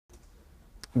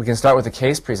we can start with a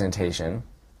case presentation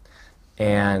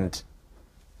and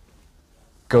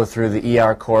go through the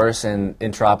ER course and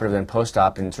intraoperative and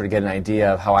post-op and sort of get an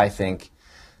idea of how I think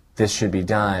this should be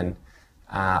done.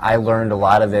 I learned a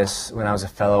lot of this when I was a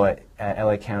fellow at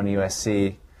LA County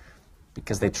USC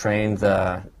because they trained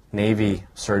the Navy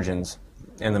surgeons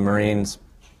and the Marines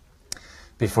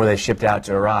before they shipped out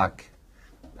to Iraq.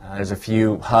 There's a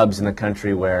few hubs in the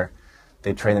country where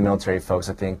they train the military folks.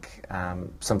 I think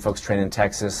some folks train in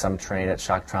Texas, some train at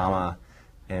shock trauma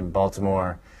in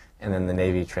Baltimore, and then the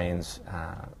Navy trains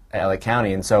at LA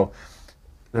County. And so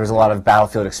there's a lot of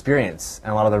battlefield experience,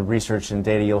 and a lot of the research and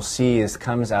data you'll see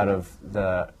comes out of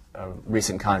the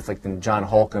recent conflict. And John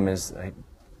Holcomb is a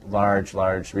large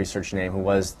research name who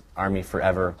was Army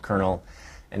forever colonel,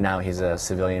 and now he's a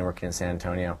civilian working in San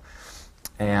Antonio.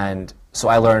 And so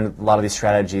I learned a lot of these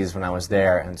strategies when I was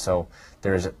there, and so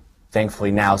there's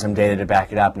thankfully now some data to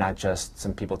back it up, not just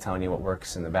some people telling you what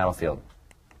works in the battlefield.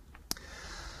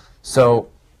 So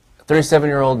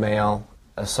 37-year-old male,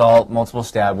 assault, multiple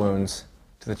stab wounds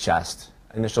to the chest.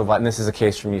 And this is a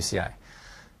case from UCI.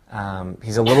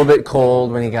 He's a little bit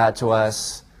cold when he got to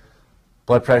us.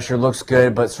 Blood pressure looks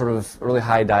good, but sort of really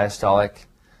high diastolic.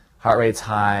 Heart rate's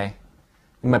high.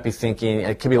 You might be thinking,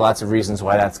 it could be lots of reasons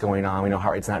why that's going on. We know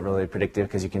heart rate's not really predictive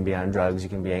because you can be on drugs, you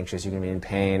can be anxious, you can be in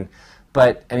pain.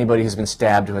 But anybody who's been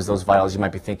stabbed who has those vitals, you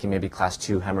might be thinking maybe class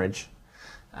 2 hemorrhage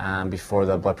before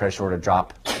the blood pressure were to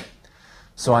drop.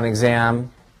 So on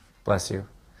exam, bless you,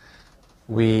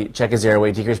 we check his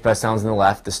airway, decreased breath sounds on the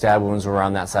left, the stab wounds were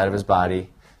on that side of his body,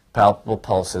 palpable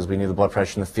pulses, we knew the blood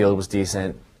pressure in the field was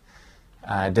decent,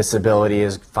 disability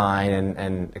is fine,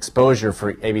 and exposure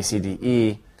for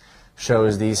ABCDE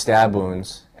shows these stab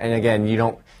wounds. And again, you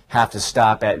don't have to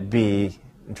stop at B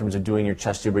in terms of doing your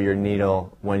chest tube or your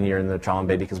needle when you're in the trauma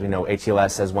bay, because we know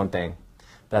ATLS says one thing.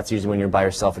 That's usually when you're by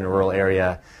yourself in a rural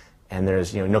area and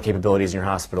there's no capabilities in your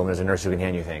hospital and there's a nurse who can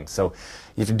hand you things. So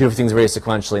you have to do things very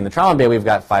sequentially. In the trauma bay, we've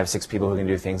got 5-6 people who can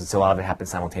do things, and so a lot of it happens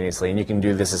simultaneously, and you can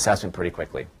do this assessment pretty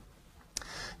quickly.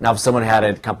 Now, if someone had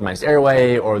a compromised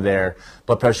airway or their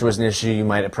blood pressure was an issue, you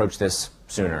might approach this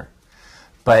sooner.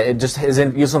 But it just is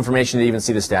useful information to even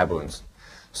see the stab wounds.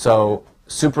 So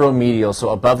supromedial, so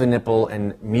above the nipple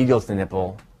and medial to the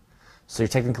nipple. So you're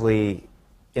technically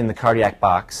in the cardiac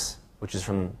box, which is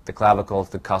from the clavicle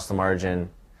to the costal margin,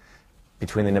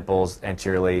 between the nipples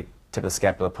anteriorly, tip of the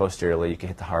scapula posteriorly. You can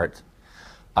hit the heart.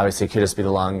 Obviously, it could just be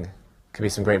the lung. Could be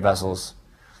some great vessels.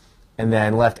 And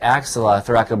then left axilla,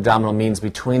 thoracoabdominal, means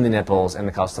between the nipples and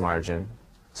the costal margin.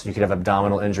 So you could have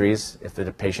abdominal injuries if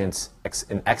the patient's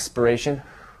in expiration,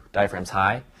 diaphragm's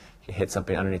high, you can hit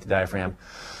something underneath the diaphragm.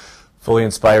 Fully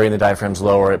inspiring, the diaphragm's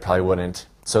lower, it probably wouldn't.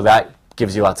 So that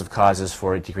gives you lots of causes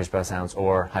for decreased breath sounds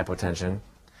or hypotension.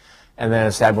 And then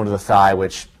a stab wound to the thigh,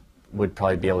 which would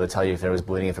probably be able to tell you if there was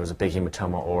bleeding, if there was a big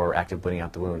hematoma or active bleeding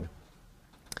out the wound.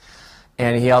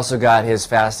 And he also got his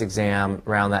FAST exam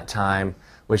around that time,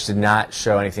 which did not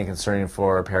show anything concerning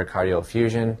for pericardial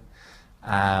effusion.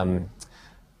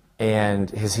 And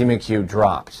his HemoQ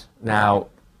dropped. Now,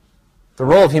 the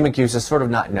role of HemoQ is just sort of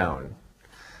not known.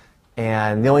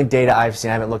 And the only data I've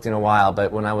seen, I haven't looked in a while,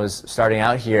 but when I was starting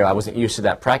out here, I wasn't used to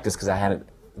that practice because I hadn't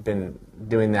been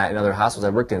doing that in other hospitals I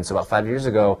worked in. So about 5 years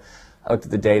ago, I looked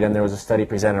at the data, and there was a study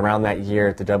presented around that year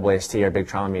at the AAST, our big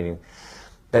trauma meeting,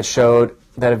 that showed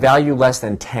that a value less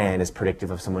than 10 is predictive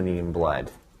of someone needing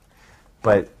blood.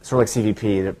 But sort of like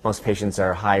CVP, that most patients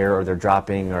are higher or they're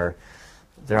dropping, or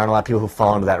there aren't a lot of people who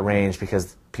fall into that range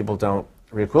because people don't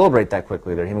re-equilibrate that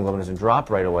quickly. Their hemoglobin doesn't drop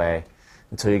right away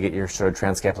until you get your sort of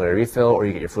transcapillary refill or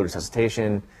you get your fluid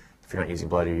resuscitation. If you're not using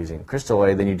blood, you're using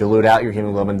crystalloid, then you dilute out your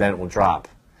hemoglobin, then it will drop.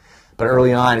 But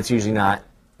early on, it's usually not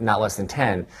less than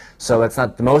 10. So that's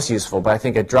not the most useful, but I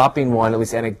think a dropping one, at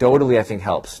least anecdotally, I think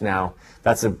helps. Now,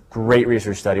 that's a great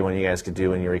research study one you guys could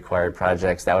do in your required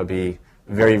projects. That would be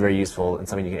very, very useful and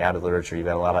something you can add to the literature. You've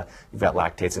got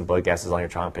lactates and blood gases on your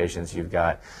trauma patients. You've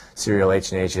got serial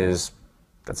H&Hs.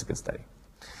 That's a good study.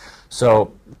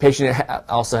 So the patient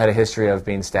also had a history of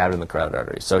being stabbed in the carotid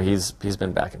artery. So he's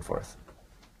been back and forth.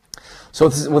 So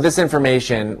with this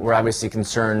information, we're obviously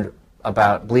concerned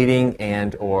about bleeding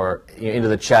and or into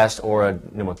the chest or a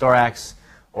pneumothorax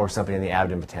or something in the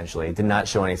abdomen potentially. It did not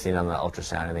show anything on the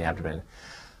ultrasound in the abdomen.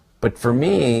 But for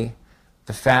me,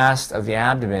 the FAST of the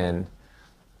abdomen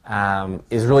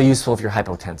is really useful if you're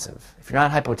hypotensive. If you're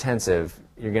not hypotensive,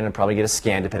 you're going to probably get a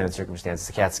scan depending on the circumstances,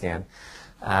 a CAT scan.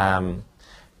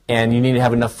 And you need to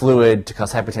have enough fluid to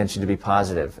cause hypertension to be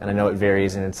positive. And I know it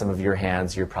varies, and in some of your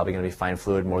hands, you're probably going to be fine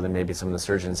fluid more than maybe some of the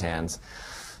surgeon's hands.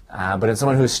 But in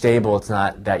someone who's stable, it's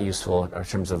not that useful in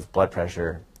terms of blood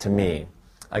pressure to me.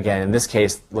 Again, in this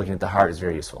case, looking at the heart is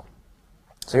very useful.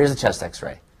 So here's a chest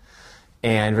x-ray.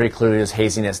 And very clearly there's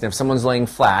haziness. And if someone's laying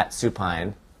flat,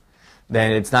 supine,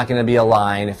 then it's not going to be a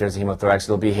line. If there's a hemothorax,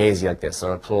 it'll be hazy like this.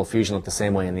 So a pleural effusion look the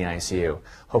same way in the ICU.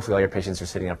 Hopefully all your patients are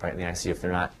sitting upright in the ICU. If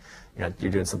they're not,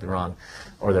 you're doing something wrong,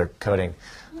 or they're coding.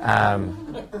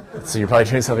 So you're probably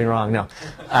doing something wrong. No.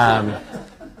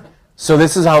 So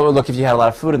this is how it would look if you had a lot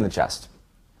of fluid in the chest.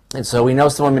 And so we know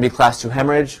someone may be class 2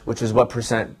 hemorrhage, which is what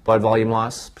 % blood volume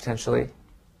loss, potentially?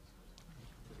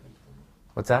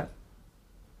 What's that?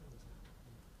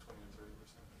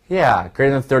 Yeah,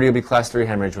 greater than 30 would be class 3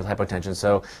 hemorrhage with hypotension.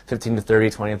 So 15 to 30,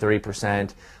 20 to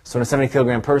 30%. So in a 70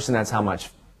 kilogram person, that's how much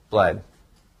blood?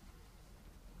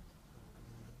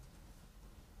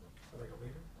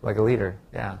 Like a liter,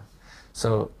 yeah.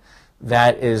 So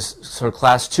that is sort of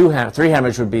class 3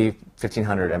 hemorrhage would be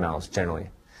 1,500 mLs generally.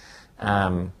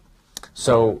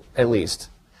 So at least.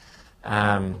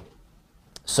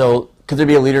 So could there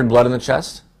be a liter of blood in the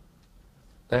chest?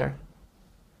 There?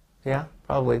 Yeah,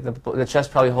 probably. The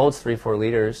chest probably holds 3-4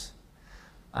 liters.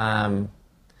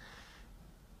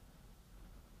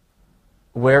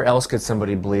 Where else could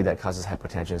somebody bleed that causes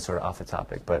hypotension? Sort of off the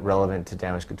topic, but relevant to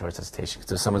damage control resuscitation.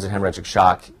 Because if someone's in hemorrhagic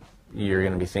shock, you're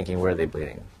going to be thinking, where are they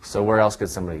bleeding? So where else could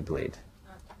somebody bleed?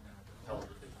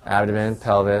 Abdomen,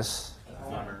 pelvis.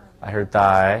 I heard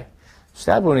thigh.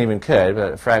 Stab wound even could,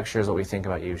 but a fracture is what we think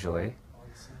about usually.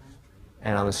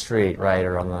 And on the street, right,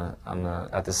 or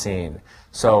at the scene.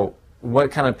 So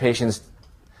what kind of patients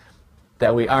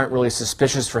that we aren't really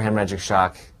suspicious for hemorrhagic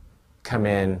shock come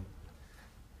in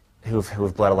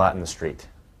who've bled a lot in the street?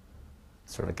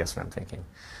 Sort of guess what I'm thinking.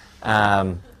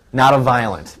 Not a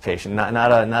violent patient,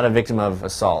 not a victim of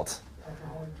assault.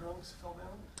 Alcoholic drugs fell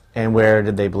down. And where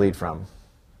did they bleed from?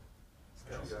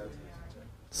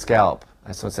 Scalp.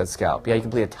 I so it said scalp. Yeah, you can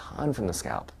bleed a ton from the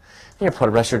scalp. And your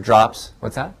blood pressure drops.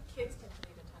 What's that? Kids can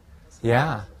bleed a ton from the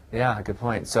scalp. Yeah, good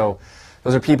point. So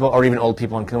those are people, or even old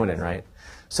people in Coumadin, right?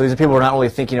 So these are people who are not really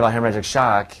thinking about hemorrhagic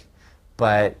shock,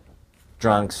 but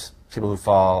drunks, people who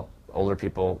fall, older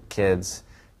people, kids.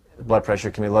 Blood pressure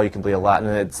can be low, you can bleed a lot,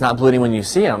 and it's not bleeding when you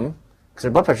see them because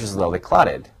their blood pressure is low, they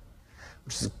clotted,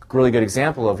 which is a really good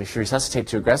example of if you resuscitate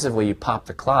too aggressively, you pop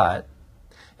the clot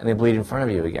and they bleed in front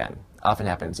of you again. Often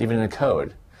happens, even in a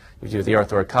code. If you do the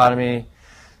orthotomy,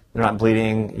 they're not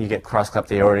bleeding, you get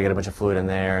cross-clapped aorta, you get a bunch of fluid in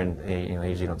there, and they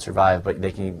usually don't survive, but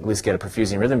they can at least get a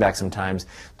perfusing rhythm back sometimes.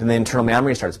 Then the internal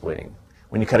mammary starts bleeding.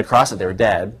 When you cut across it, they were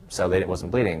dead, so it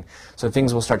wasn't bleeding. So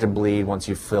things will start to bleed once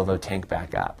you fill the tank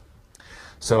back up.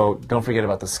 So don't forget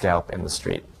about the scalp and the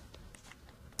street.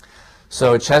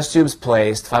 So chest tubes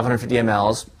placed, 550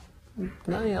 mLs.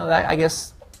 I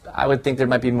guess I would think there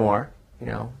might be more,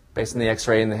 based on the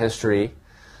X-ray and the history,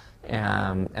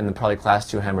 and then probably class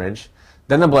 2 hemorrhage.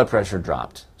 Then the blood pressure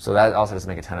dropped. So that also doesn't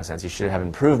make a ton of sense. You should have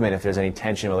improvement if there's any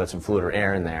tension, whether it's some fluid or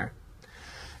air in there.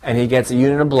 And he gets a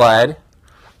unit of blood,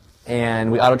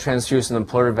 and we auto-transfuse in the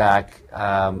pleurovac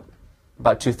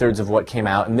about 2/3 of what came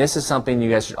out. And this is something you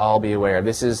guys should all be aware of.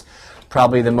 This is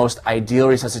probably the most ideal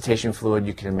resuscitation fluid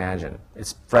you can imagine.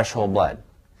 It's fresh whole blood,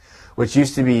 which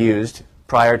used to be used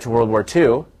prior to World War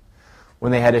II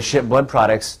when they had to ship blood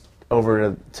products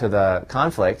over to the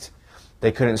conflict.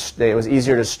 It was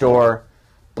easier to store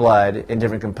blood in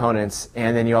different components,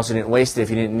 and then you also didn't waste it. If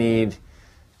you didn't need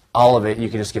all of it, you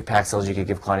could just give pack cells, you could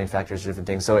give clotting factors, different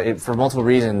things. So for multiple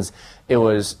reasons, it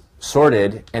was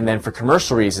sorted, and then for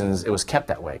commercial reasons, it was kept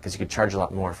that way because you could charge a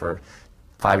lot more for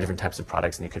 5 different types of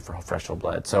products than you could for fresh whole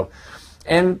blood. So,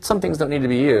 and some things don't need to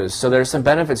be used. So there's some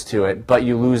benefits to it, but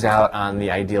you lose out on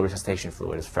the ideal resuscitation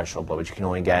fluid is fresh whole blood, which you can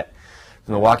only get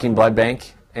from the walking blood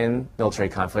bank in military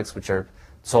conflicts, which are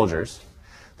soldiers.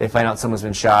 They find out someone's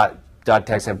been shot, dog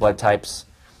tags have blood types.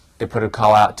 They put a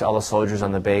call out to all the soldiers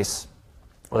on the base,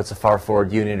 whether it's a far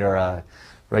forward unit or a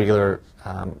regular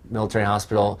military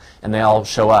hospital, and they all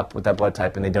show up with that blood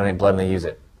type and they donate blood and they use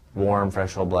it. Warm,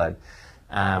 fresh whole blood.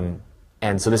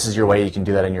 And so this is your way you can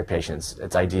do that in your patients.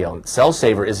 It's ideal. Cell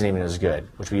Saver isn't even as good,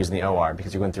 which we use in the OR,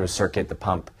 because you're going through a circuit, the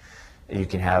pump, and you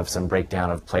can have some breakdown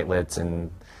of platelets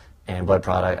and blood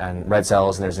product and red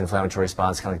cells, and there's an inflammatory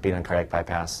response, kind of like being on cardiac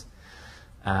bypass.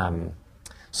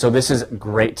 So this is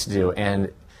great to do,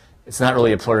 and it's not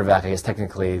really a pleurovac, I guess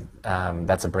technically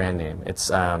that's a brand name.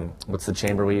 It's, what's the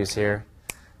chamber we use here?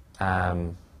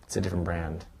 It's a different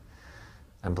brand.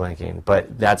 I'm blanking,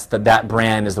 but that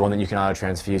brand is the one that you can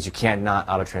auto-transfuse. You can't not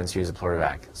auto-transfuse a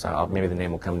pleurovac, so maybe the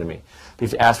name will come to me. But you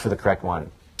have to ask for the correct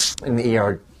one. In the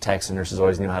ER, techs and nurses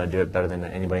always knew how to do it better than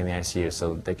anybody in the ICU,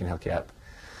 so they can hook you up.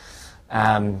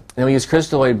 Then we use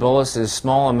crystalloid boluses,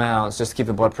 small amounts, just to keep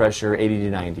the blood pressure 80 to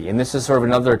 90. And this is sort of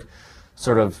another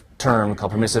sort of term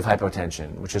called permissive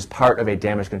hypotension, which is part of a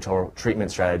damage control treatment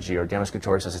strategy or damage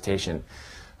control resuscitation,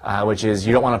 which is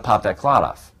you don't want to pop that clot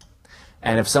off.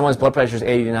 And if someone's blood pressure is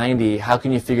 80 to 90, how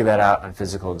can you figure that out on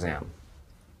physical exam?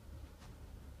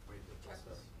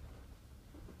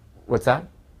 What's that?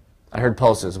 I heard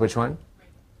pulses. Which one?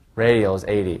 Radial is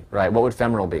 80. Right. What would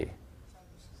femoral be?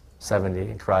 70.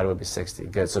 And carotid would be 60.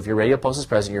 Good. So if your radial pulse is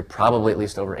present, you're probably at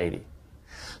least over 80.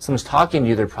 Someone's talking to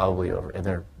you, they're probably over, and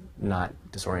they're not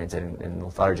disoriented and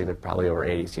lethargic, they're probably over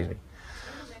 80, excuse me.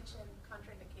 You mentioned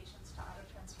contraindications to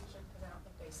autotransfusion because I don't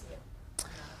think they see it.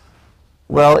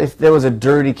 Well, if there was a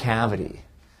dirty cavity,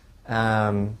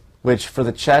 which for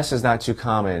the chest is not too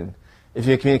common, if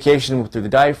you have communication through the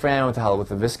diaphragm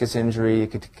with a viscous injury,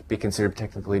 it could be considered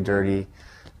technically dirty.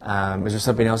 Is there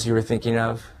something else you were thinking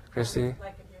of, Christy?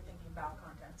 Like if you're thinking bowel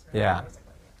contents. Or Yeah.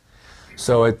 basically, yeah.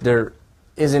 So there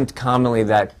isn't commonly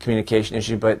that communication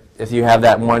issue, but if you have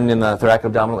that one in the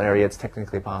thoracoabdominal area, it's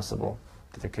technically possible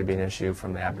that there could be an issue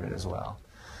from the abdomen as well.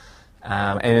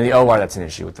 And in the OR, that's an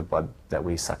issue with the blood that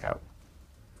we suck out.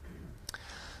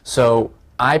 So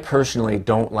I personally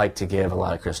don't like to give a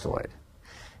lot of crystalloid.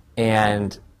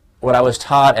 And what I was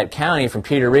taught at County from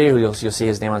Peter Ree, who you'll see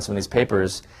his name on some of these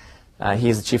papers,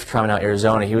 he's the chief of trauma now at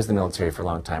Arizona. He was in the military for a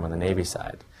long time on the Navy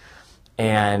side.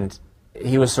 And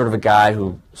he was sort of a guy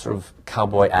who, sort of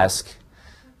cowboy-esque.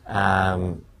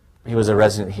 He was a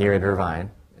resident here at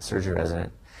Irvine, a surgery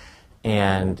resident.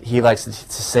 And he likes to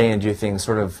say and do things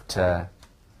sort of to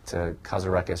cause a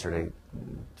ruckus or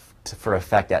for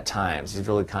effect at times. He's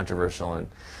really controversial.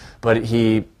 But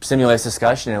he simulates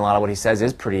discussion, and a lot of what he says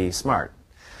is pretty smart.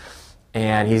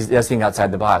 And he does think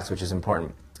outside the box, which is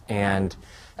important. And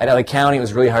at LA County, it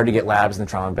was really hard to get labs in the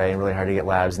trauma bay and really hard to get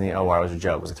labs in the OR. It was a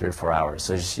joke. It was like 3 or 4 hours.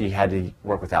 So you had to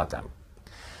work without them.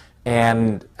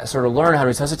 And I sort of learned how to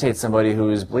resuscitate somebody who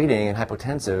was bleeding and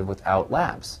hypotensive without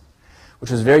labs, which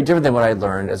was very different than what I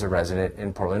learned as a resident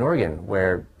in Portland, Oregon,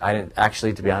 where I didn't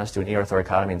actually, to be honest, do an ER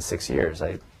thoracotomy in 6 years.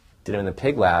 I did it in the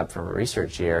pig lab for a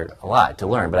research year a lot to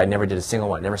learn, but I never did a single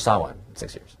one, never saw one in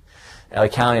 6 years. At LA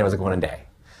County, it was like one a day.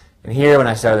 And here, when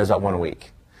I started, there was about one a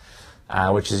week.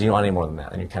 Which is, you don't want any more than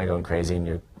that, and you're kind of going crazy, and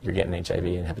you're getting HIV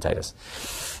and hepatitis.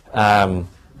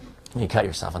 You cut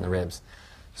yourself on the ribs.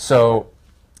 So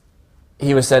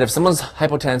he was said, if someone's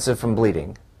hypotensive from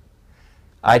bleeding,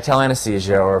 I tell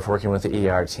anesthesia, or if working with the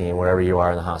ER team, wherever you are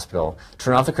in the hospital,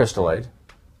 turn off the crystalloid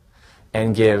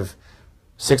and give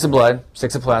 6 of blood,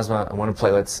 6 of plasma, and 1 of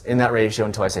platelets in that ratio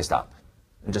until I say stop,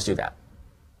 and just do that.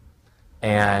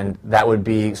 And that would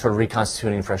be sort of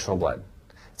reconstituting fresh whole blood.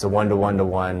 It's a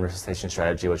 1-to-1-to-1 resuscitation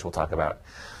strategy, which we'll talk about.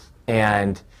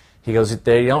 And he goes,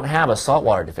 they don't have a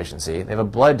saltwater deficiency, they have a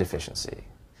blood deficiency.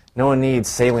 No one needs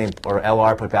saline or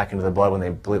LR put back into the blood when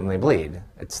they bleed.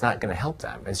 It's not going to help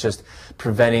them. It's just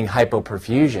preventing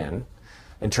hypoperfusion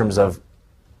in terms of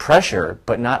pressure,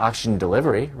 but not oxygen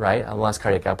delivery, right? Unless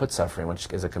cardiac output suffering, which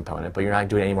is a component, but you're not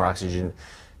doing any more oxygen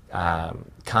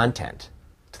content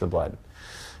to the blood.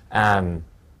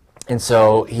 And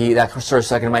so that sort of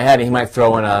stuck in my head, and he might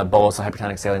throw in a bolus of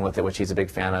hypertonic saline with it, which he's a big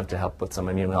fan of to help with some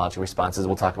immunologic responses.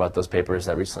 We'll talk about those papers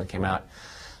that recently came out,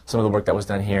 some of the work that was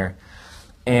done here.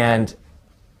 And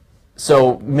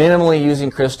so minimally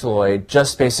using crystalloid,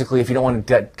 just basically if you don't want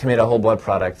to commit a whole blood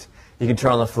product, you can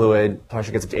turn on the fluid,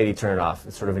 pressure gets up to 80, turn it off.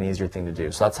 It's sort of an easier thing to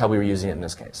do. So that's how we were using it in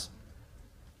this case.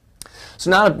 So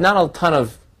not a ton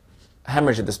of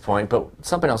hemorrhage at this point, but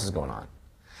something else is going on.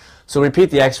 So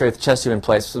repeat the x-ray with the chest tube in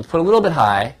place. So put a little bit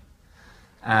high.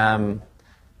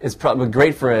 It's probably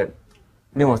great for a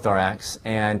pneumothorax,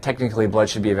 and technically blood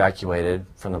should be evacuated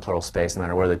from the pleural space no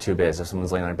matter where the tube is. If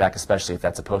someone's laying on their back, especially if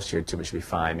that's a posterior tube, it should be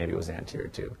fine. Maybe it was an anterior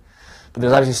tube. But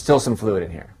there's obviously still some fluid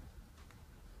in here.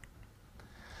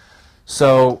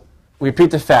 So we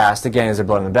repeat the fast. Again, is there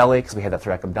blood in the belly? Because we had that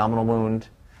thoracoabdominal wound.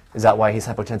 Is that why he's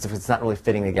hypotensive? It's not really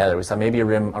fitting together. We saw maybe a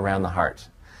rim around the heart.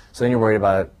 So then you're worried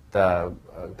about the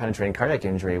penetrating cardiac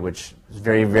injury, which is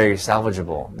very, very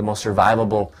salvageable. The most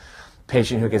survivable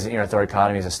patient who gets an ER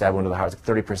thoracotomy is a stab wound to the heart. It's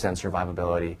 30%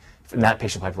 survivability in that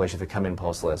patient population if they come in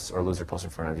pulseless or lose their pulse in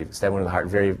front of you. Stab wound to the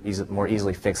heart, more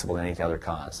easily fixable than any other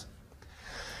cause.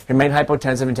 He remained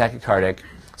hypotensive and tachycardic,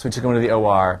 so we took him to the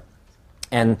OR.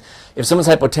 And if someone's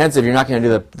hypotensive, you're not going to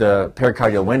do the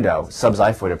pericardial window,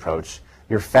 subxiphoid approach.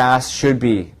 Your fast should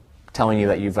be telling you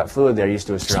that you've got fluid there, used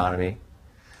to a sterotomy,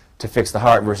 to fix the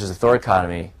heart versus a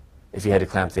thoracotomy if you had to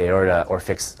clamp the aorta or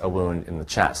fix a wound in the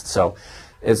chest. So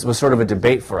it was sort of a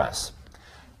debate for us.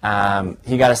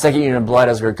 He got a second unit of blood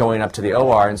as we were going up to the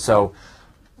OR, and so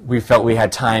we felt we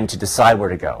had time to decide where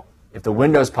to go. If the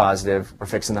window's positive, we're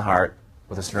fixing the heart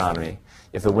with a sterotomy.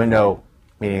 If the window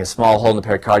meaning a small hole in the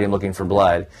pericardium looking for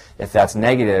blood. If that's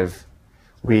negative,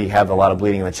 we have a lot of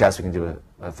bleeding in the chest, we can do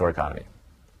a thoracotomy.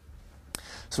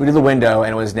 So we did the window,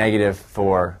 and it was negative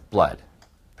for blood,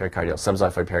 pericardial,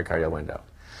 subxiphoid pericardial window.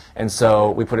 And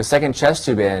so we put a second chest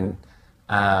tube in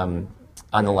on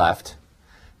the left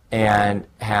and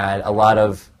had a lot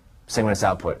of sanguineous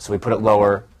output. So we put it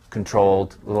lower,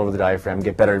 controlled, a little over the diaphragm,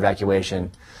 get better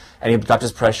evacuation. And he dropped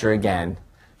his pressure again.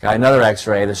 Got another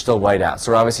x-ray, there's still white out.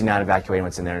 So we're obviously not evacuating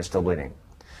what's in there, it's still bleeding.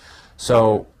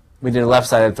 So we did a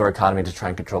left-sided thoracotomy to try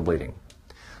and control bleeding.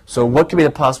 So what could be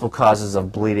the possible causes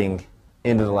of bleeding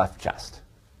into the left chest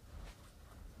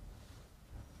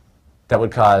that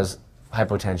would cause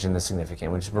hypotension this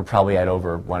significant, which we're probably at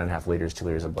over 1.5 liters, 2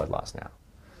 liters of blood loss now?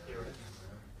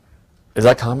 Is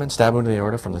that common, stab wound to the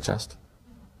aorta from the chest?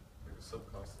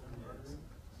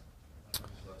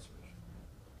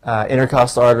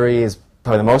 Intercostal artery is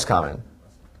probably the most common.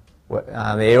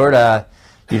 The aorta,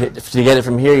 to get it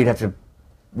from here, you'd have to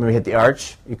maybe hit the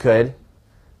arch. You could.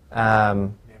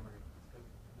 It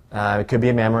could be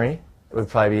a mammary. It would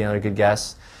probably be another good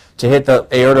guess. To hit the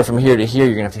aorta from here to here,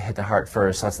 you're going to have to hit the heart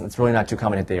first. So it's really not too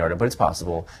common to hit the aorta, but it's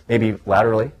possible. Maybe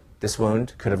laterally, this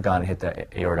wound could have gone and hit the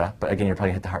aorta, but again, you're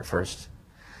probably hit the heart first.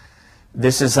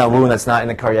 This is a wound that's not in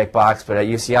the cardiac box, but at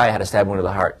UCI, I had a stab wound to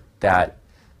the heart that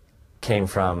came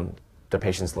from the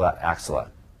patient's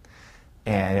axilla.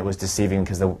 And it was deceiving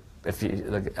because the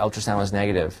ultrasound was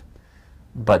negative,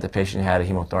 but the patient had a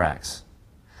hemothorax.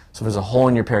 So if there's a hole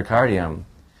in your pericardium,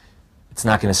 it's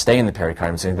not going to stay in the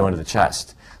pericardium, it's going to go into the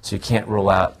chest. So you can't rule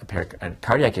out a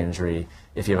cardiac injury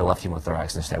if you have a left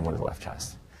hemothorax and a stab wound to the left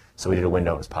chest. So we did a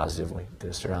window, it was positive, we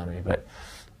did a sternotomy. But,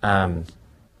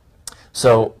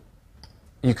 so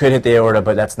you could hit the aorta,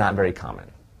 but that's not very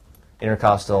common.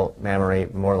 Intercostal, mammary,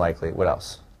 more likely. What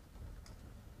else?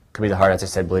 Could be the heart, as I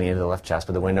said, bleeding into the left chest,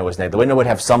 but the window was negative. The window would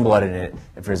have some blood in it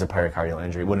if there's a pericardial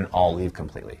injury. It wouldn't all leave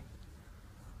completely.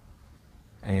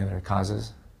 Any other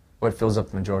causes? What fills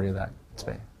up the majority of that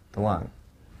space? The lung.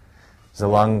 Does the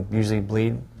lung usually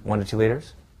bleed 1 to 2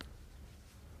 liters?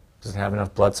 Does it have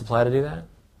enough blood supply to do that?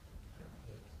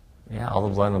 Yeah, all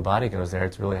the blood in the body goes there.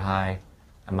 It's a really high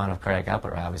amount of cardiac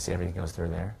output. Obviously, everything goes through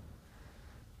there.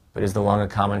 But is the lung a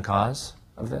common cause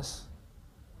of this?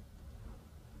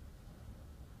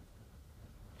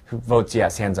 Who votes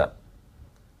yes? Hands up.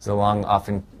 Is the lung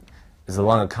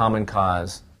a common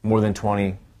cause, more than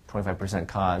 20, 25%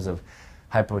 cause of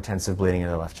hypotensive bleeding in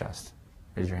the left chest?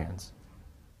 Raise your hands.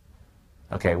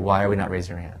 Okay, why are we not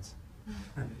raising your hands?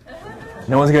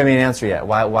 No one's given me an answer yet.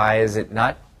 Why is it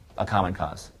not a common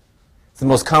cause? It's the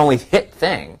most commonly hit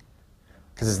thing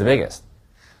because it's the biggest.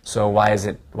 So why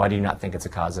do you not think it's a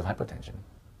cause of hypotension?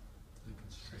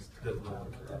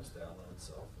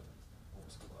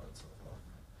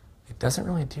 It doesn't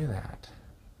really do that.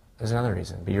 There's another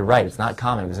reason. But you're right, it's not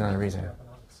common. There's another reason.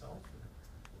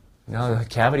 No, the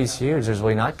cavity's huge. There's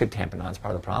really not good tamponade. It's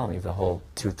part of the problem. You have the whole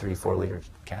 2, 3, 4 liter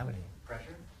cavity.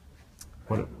 Pressure?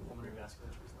 What? Pulmonary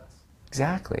vasculature is less.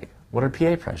 Exactly. What are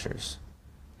PA pressures?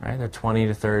 Right? They're 20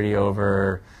 to 30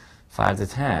 over 5 to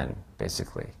 10,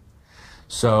 basically.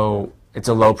 So it's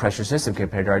a low pressure system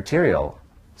compared to arterial,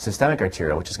 systemic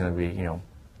arterial, which is going to be,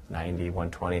 90,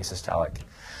 120 systolic.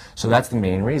 So that's the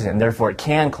main reason. And therefore, it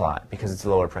can clot because it's a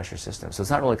lower pressure system. So it's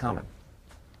not really common.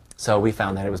 So we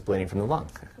found that it was bleeding from the lung,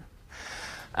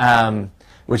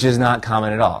 which is not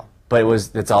common at all. But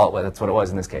that's what it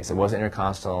was in this case. It wasn't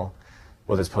intercostal,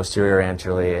 whether it's posterior or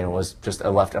anteriorly, and it was just a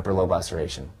left upper lobe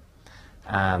laceration.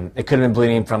 It could have been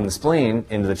bleeding from the spleen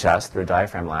into the chest through a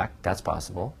diaphragm lac. That's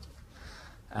possible.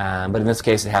 But in this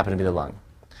case, it happened to be the lung.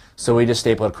 So we just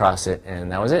stapled across it,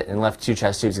 and that was it, and left 2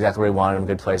 chest tubes exactly where we wanted them,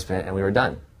 good placement, and we were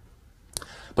done.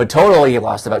 But totally, he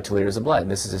lost about 2 liters of blood.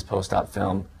 This is his post-op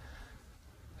film.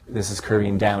 This is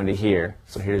curving down to here,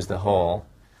 so here's the hole.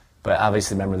 But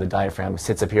obviously, remember, the diaphragm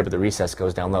sits up here, but the recess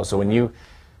goes down low. So when you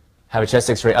have a chest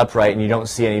X-ray upright and you don't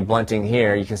see any blunting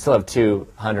here, you can still have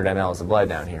 200 mLs of blood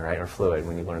down here, right, or fluid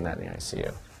when you learn that in the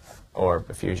ICU, or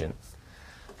effusion,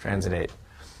 transitate.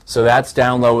 So that's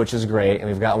down low, which is great, and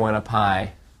we've got one up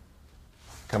high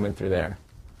coming through there.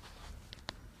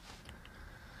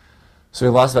 So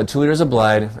we lost about 2 liters of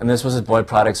blood, and this was his blood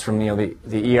products from,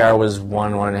 the ER was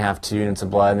 1, 1.5, 2 units of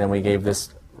blood, and then we gave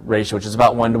this ratio, which is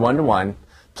about 1 to 1 to 1.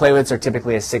 Platelets are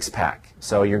typically a 6-pack,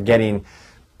 so you're getting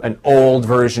an old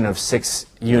version of 6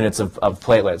 units of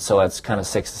platelets, so that's kind of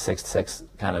 6 to 6 to 6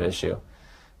 kind of issue.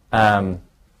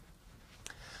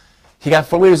 He got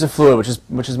 4 liters of fluid,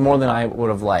 which is more than I would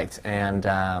have liked, and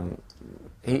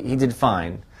he did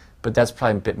fine, but that's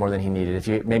probably a bit more than he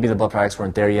needed. Maybe the blood products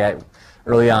weren't there yet.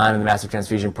 early on in the massive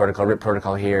transfusion protocol, RIP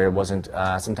protocol here, it wasn't,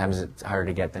 sometimes it's harder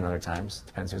to get than other times,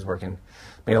 depends who's working.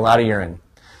 Made a lot of urine.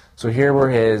 So here were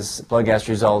his blood gas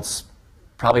results.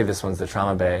 Probably this one's the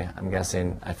trauma bay, I'm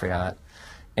guessing, I forgot.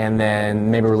 And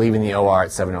then maybe we're leaving the OR at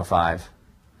 7:05.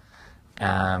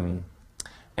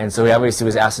 And so he obviously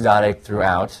was acidotic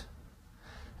throughout,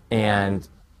 and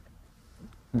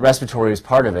respiratory was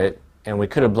part of it, and we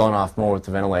could have blown off more with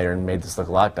the ventilator and made this look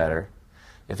a lot better.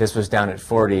 If this was down at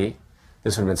 40,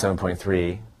 this would have been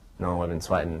 7.3. No one would have been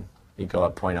sweating. You go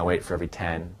up 0.08 for every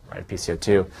 10, right,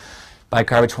 PCO2.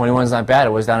 Bicarb 21 is not bad.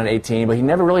 It was down at 18, but he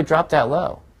never really dropped that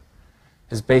low.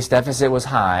 His base deficit was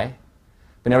high,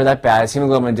 but never that bad. His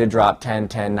hemoglobin did drop 10,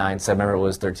 10, 9, 7. Remember, it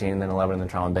was 13, then 11 in the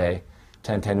trauma bay,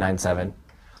 10, 10, 9, 7.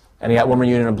 And he got one more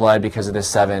unit of blood because of this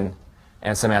 7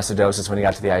 and some acidosis when he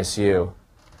got to the ICU.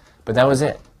 But that was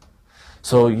it.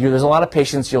 So there's a lot of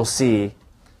patients you'll see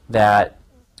that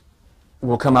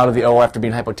will come out of the OR after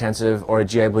being hypotensive, or a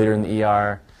GI bleeder in the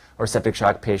ER, or a septic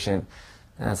shock patient.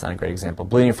 And that's not a great example.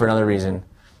 Bleeding for another reason.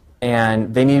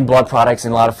 And they need blood products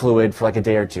and a lot of fluid for like a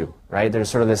day or two, right?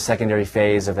 There's sort of this secondary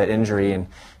phase of that injury,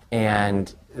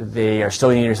 and they are still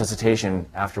needing resuscitation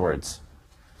afterwards.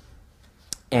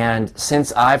 And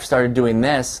since I've started doing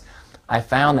this, I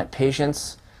found that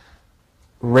patients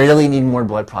rarely need more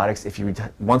blood products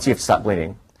once you have to stop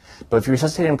bleeding. But if you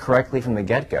resuscitate them correctly from the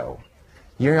get-go,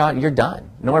 you're done.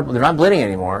 They're not bleeding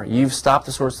anymore. You've stopped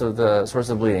the source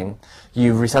of bleeding.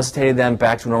 You've resuscitated them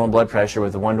back to normal blood pressure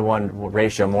with a 1-to-1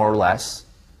 ratio, more or less.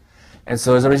 And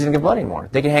so there's no reason to give blood anymore.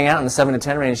 They can hang out in the 7 to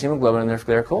 10 range hemoglobin, and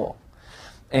they're cool.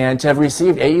 And to have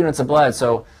received 8 units of blood,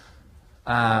 so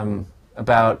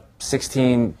about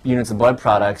 16 units of blood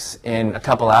products in a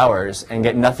couple hours, and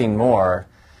get nothing more,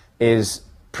 is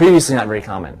previously not very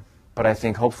common. But I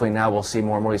think hopefully now we'll see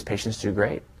more and more of these patients do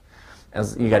great.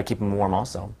 As you got to keep them warm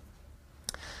also.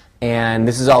 And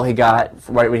this is all he got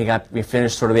right when we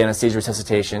finished sort of the anesthesia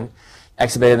resuscitation.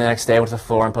 Extubated the next day, went to the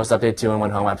floor and post-update 2 and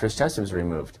went home after his chest tube was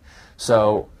removed.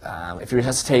 So if you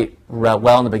resuscitate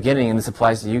well in the beginning, and this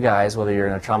applies to you guys, whether you're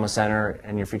in a trauma center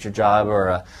in your future job, or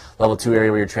a level 2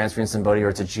 area where you're transferring somebody, or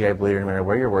it's a GI bleeder, no matter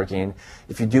where you're working,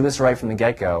 if you do this right from the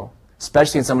get-go,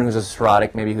 especially in someone who's a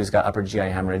cirrhotic, maybe who's got upper GI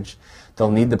hemorrhage, they'll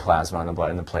need the plasma and the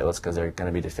blood and the platelets because they're going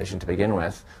to be deficient to begin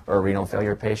with, or a renal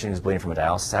failure patient who's bleeding from a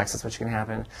dialysis access, which can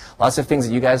happen. Lots of things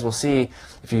that you guys will see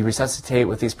if you resuscitate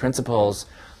with these principles.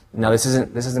 Now, this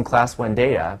isn't class 1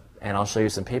 data, and I'll show you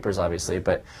some papers, obviously,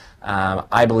 but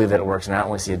I believe that it works, and I don't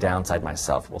really see a downside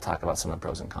myself. We'll talk about some of the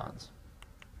pros and cons.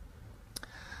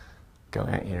 Go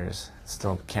Anteaters.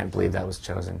 Still can't believe that was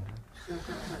chosen.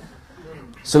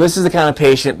 So this is the kind of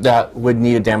patient that would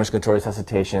need a damage control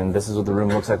resuscitation. This is what the room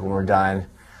looks like when we're done.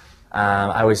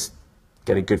 I always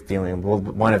get a good feeling. Well,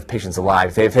 one of the patients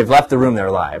alive. If they've left the room, they're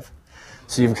alive.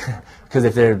 So because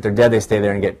if they're dead, they stay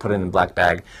there and get put in a black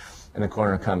bag, and the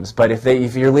coroner comes. But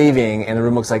if you're leaving and the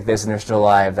room looks like this and they're still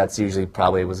alive, that's usually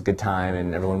probably was a good time,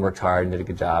 and everyone worked hard and did a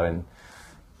good job, and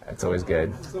that's always good.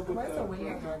 Where's the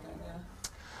weird?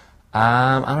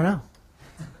 I don't know.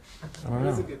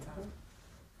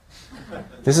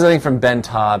 This is something from Ben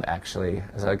Taub, actually.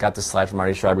 As I got this slide from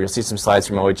Marty Schreiber. You'll see some slides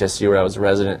from OHSU where I was a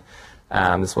resident.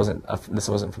 This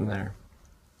wasn't from there.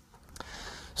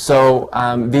 So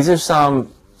these are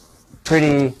some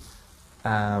pretty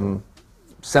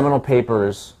seminal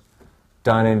papers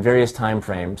done in various time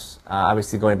frames.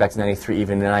 Obviously, going back to '93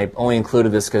 even, and I only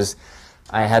included this because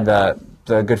I had the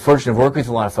good fortune of working with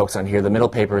a lot of folks on here. The middle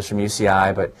paper is from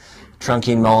UCI, but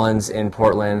Trunkine Mullins in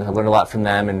Portland. I learned a lot from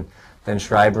them, and then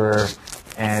Schreiber,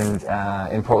 and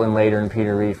in Portland later, and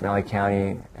Peter Reed from LA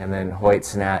County, and then Hoyt,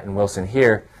 Snat, and Wilson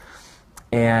here.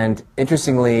 And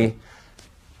interestingly,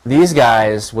 these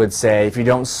guys would say, if you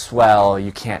don't swell,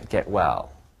 you can't get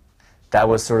well. That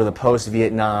was sort of the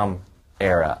post-Vietnam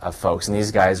era of folks, and these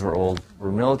guys were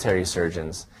military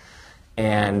surgeons.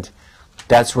 And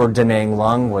that's where Da Nang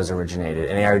lung was originated,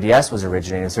 and ARDS was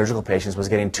originated in surgical patients, was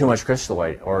getting too much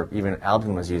crystalloid, or even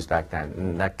albumin was used back then,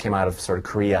 and that came out of sort of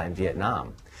Korea and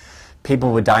Vietnam.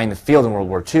 People would die in the field in World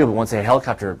War II, but once they had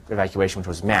helicopter evacuation, which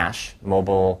was MASH,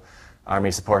 Mobile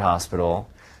Army Support Hospital,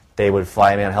 they would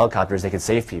fly them on helicopters, they could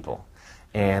save people.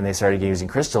 And they started using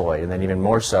crystalloid, and then even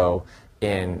more so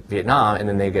in Vietnam, and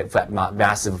then they get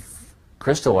massive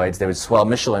crystalloids. They would swell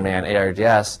Michelin Man,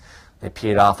 ARDS, they pee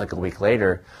it off like a week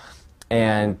later.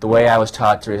 And the way I was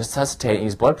taught to resuscitate and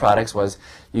use blood products was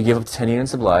you give up to 10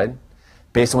 units of blood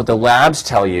based on what the labs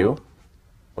tell you,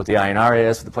 what the INR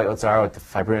is, what the platelets are, what the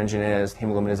fibrinogen is,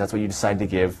 hemoglobin is. That's what you decide to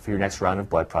give for your next round of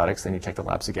blood products. Then you check the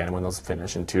labs again when those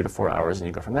finish in 2 to 4 hours, and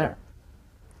you go from there.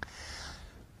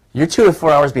 You're 2 to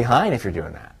 4 hours behind if you're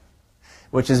doing that.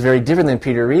 which is very different than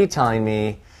Peter Reed telling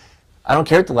me, I don't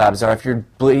care what the labs are. If you're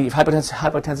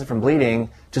hypotensive from bleeding,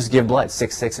 just give blood,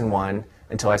 6, 6, and 1,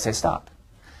 until I say stop.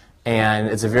 And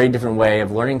it's a very different way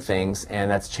of learning things, and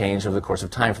that's changed over the course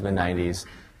of time from the 90s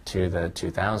to the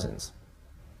 2000s.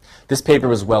 This paper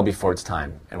was well before its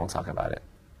time, and we'll talk about it.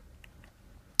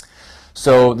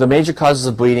 So the major causes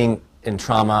of bleeding in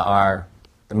trauma are,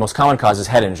 the most common cause is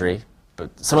head injury, but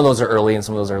some of those are early and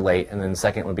some of those are late, and then the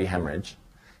second would be hemorrhage,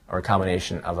 or a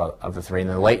combination of the three. And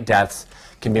the late deaths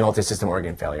can be multisystem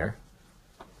organ failure.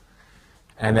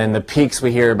 And then the peaks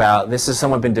we hear about, this has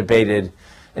somewhat been debated.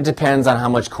 It depends on how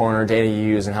much coroner data you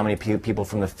use and how many people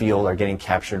from the field are getting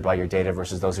captured by your data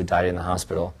versus those who died in the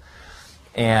hospital.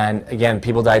 And again,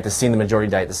 people die at the scene, the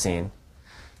majority die at the scene.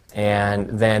 And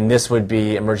then this would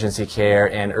be emergency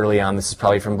care, and early on this is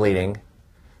probably from bleeding,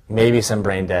 maybe some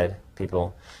brain dead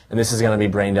people. And this is going to be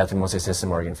brain death and multisystem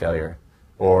organ failure,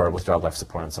 or withdrawal life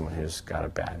support on someone who's got a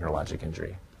bad neurologic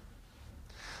injury.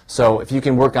 So if you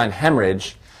can work on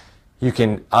hemorrhage, you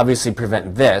can obviously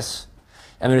prevent this,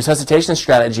 and the resuscitation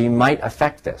strategy might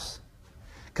affect this,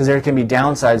 because there can be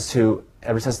downsides to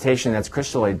a resuscitation that's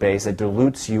crystalloid based that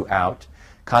dilutes you out,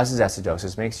 causes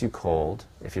acidosis, makes you cold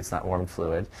if it's not warm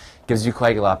fluid, gives you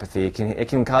coagulopathy. It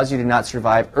can cause you to not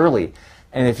survive early.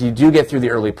 And if you do get through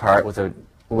the early part with a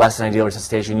less than ideal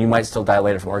resuscitation, you might still die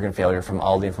later from organ failure from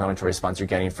all the inflammatory response you're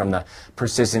getting from the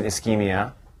persistent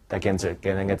ischemia that gets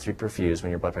reperfused when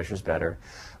your blood pressure is better,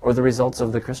 or the results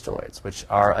of the crystalloids, which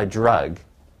are a drug.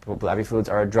 Blebby fluids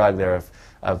are a drug. They're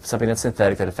of something that's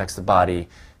synthetic that affects the body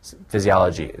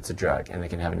physiology. It's a drug, and they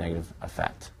can have a negative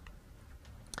effect.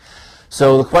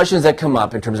 So the questions that come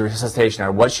up in terms of resuscitation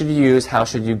are, what should you use, how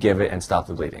should you give it, and stop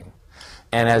the bleeding?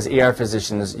 And as ER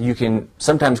physicians, you can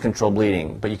sometimes control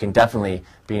bleeding, but you can definitely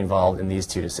be involved in these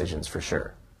two decisions for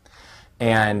sure.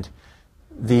 And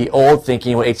the old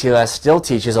thinking, what ATLS still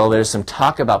teaches, although there's some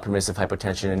talk about permissive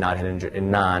hypotension in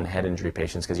non-head injury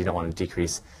patients, because you don't want to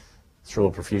decrease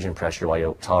cerebral perfusion pressure while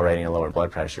you're tolerating a lower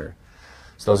blood pressure.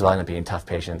 So those will end up being tough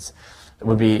patients. It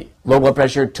would be low blood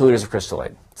pressure, 2 liters of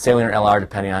crystalloid, saline or LR,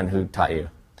 depending on who taught you.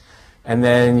 And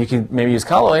then you can maybe use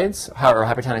colloids or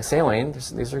hypertonic saline.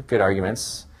 These are good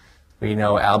arguments. We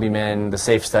know albumin, the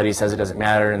SAFE study says it doesn't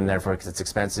matter, and therefore because it's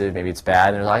expensive, maybe it's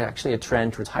bad. And there's actually a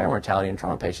trend towards higher mortality in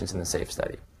trauma patients in the SAFE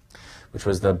study, which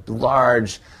was the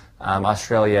large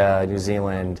Australia, New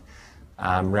Zealand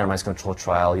randomized control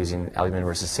trial using albumin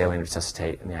versus saline to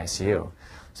resuscitate in the ICU.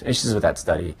 Some issues with that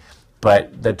study.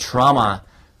 But the trauma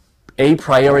a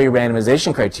priori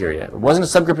randomization criteria, it wasn't a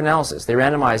subgroup analysis. They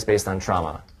randomized based on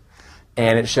trauma.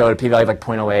 And it showed a p-value of like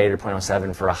 0.08 or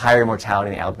 0.07 for a higher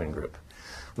mortality in the albumin group.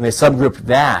 When they subgrouped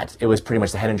that, it was pretty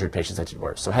much the head injured patients that did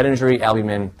worse. So head injury,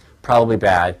 albumin, probably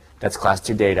bad. That's class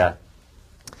 2 data.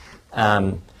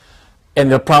 And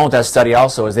the problem with that study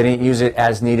also is they didn't use it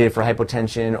as needed for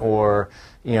hypotension or,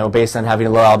 based on having a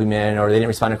low albumin, or they didn't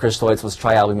respond to crystalloids, so let's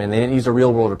try albumin. They didn't use a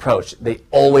real-world approach. They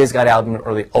always got albumin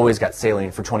or they always got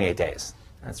saline for 28 days.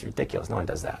 That's ridiculous. No one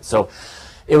does that. So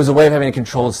it was a way of having a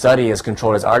controlled study, as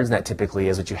controlled as ARDSNet typically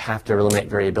is, which you have to eliminate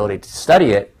variability to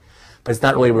study it, but it's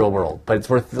not really real world. But it's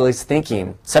worth at least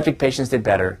thinking. Septic patients did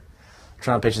better.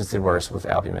 Trauma patients did worse with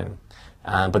albumin.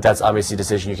 But that's obviously a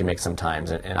decision you can make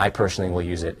sometimes. And I personally will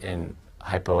use it in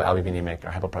hypoalbuminemic or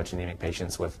hypoproteinemic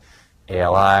patients with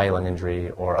ALI, lung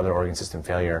injury, or other organ system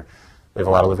failure. We have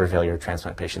a lot of liver failure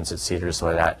transplant patients at Cedars,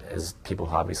 so that is people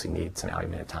who obviously need some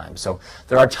albumin at times. So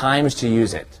there are times to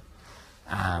use it.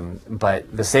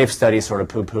 But the SAFE study sort of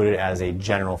poo-pooed it as a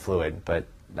general fluid, but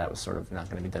that was sort of not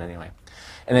going to be done anyway.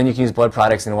 And then you can use blood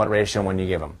products in what ratio and when you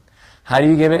give them. How do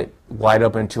you give it? Wide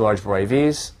open 2 large bore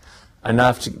IVs,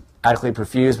 enough to adequately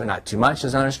perfuse but not too much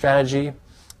is another strategy,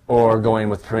 or going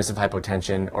with permissive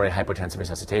hypotension or a hypotensive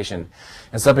resuscitation.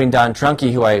 And something Don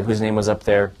Trunke, whose name was up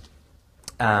there,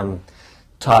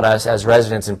 taught us as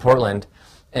residents in Portland,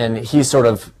 and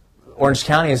Orange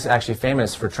County is actually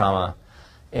famous for trauma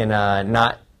in a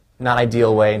not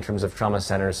ideal way in terms of trauma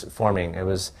centers forming. It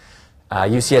was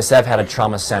UCSF had a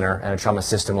trauma center and a trauma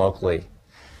system locally,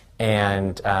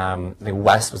 and I think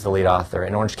West was the lead author,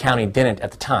 and Orange County didn't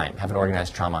at the time have an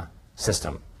organized trauma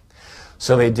system.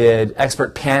 So they did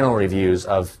expert panel reviews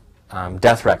of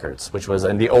death records, which was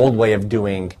the old way of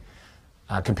doing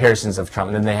comparisons of trauma.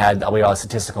 And then they had all the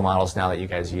statistical models now that you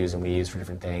guys use and we use for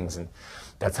different things, and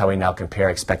that's how we now compare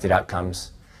expected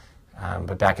outcomes.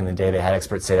 But back in the day, they had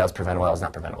experts say that was preventable, that was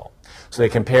not preventable. So they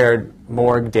compared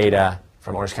more data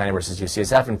from Orange County versus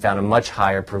UCSF and found a much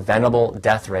higher preventable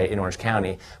death rate in Orange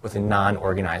County with a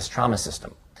non-organized trauma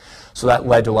system. So that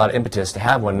led to a lot of impetus to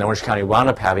have one. And Orange County wound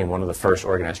up having one of the first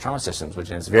organized trauma systems,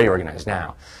 which is very organized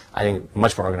now. I think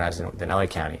much more organized than LA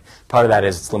County. Part of that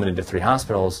is it's limited to 3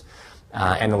 hospitals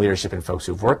and the leadership and folks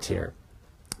who've worked here.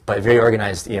 But a very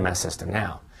organized EMS system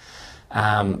now.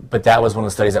 But that was one of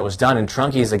the studies that was done. And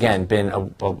Trunky's, again, been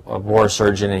a war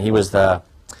surgeon, and he was the,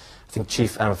 I think,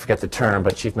 chief, I don't forget the term,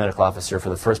 but chief medical officer for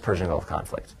the first Persian Gulf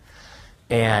conflict.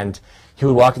 And he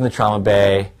would walk in the trauma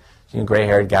bay,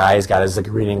 gray-haired guy, he's got his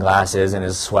reading glasses and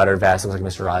his sweater vest, looks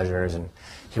like Mr. Rogers, and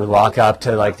he would walk up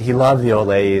to, he loved the old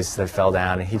ladies that fell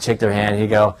down, and he'd shake their hand, and he'd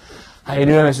go, "How you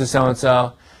doing, Mr.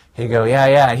 So-and-so?" He'd go, "Yeah,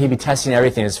 yeah," and he'd be testing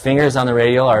everything. His finger's on the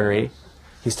radial artery,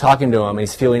 he's talking to them, and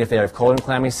he's feeling if they have cold and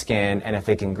clammy skin, and if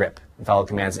they can grip and follow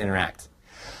commands and interact.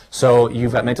 So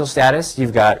you've got mental status,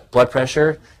 you've got blood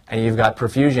pressure, and you've got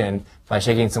perfusion by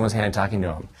shaking someone's hand and talking to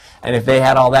them. And if they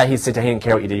had all that, he'd sit there, he didn't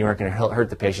care what you did, you weren't going to hurt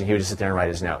the patient, he would just sit there and write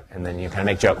his note, and then you kind of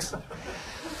make jokes,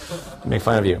 make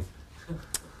fun of you,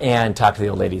 and talk to the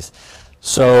old ladies.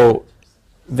 So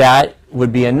that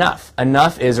would be enough.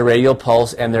 Enough is a radial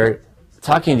pulse, and they're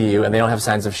talking to you, and they don't have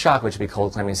signs of shock, which would be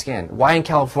cold, clammy skin. Why in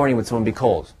California would someone be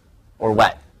cold or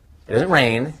wet? It doesn't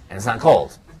rain, and it's not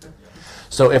cold.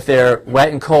 So if they're wet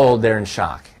and cold, they're in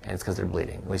shock, and it's because they're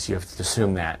bleeding. At least you have to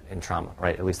assume that in trauma,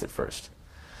 right? At least at first.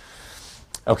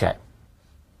 Okay.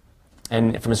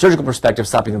 And from a surgical perspective,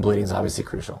 stopping the bleeding is obviously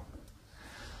crucial.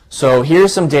 So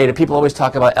here's some data. People always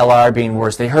talk about LR being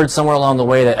worse. They heard somewhere along the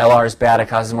way that LR is bad, it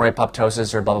causes more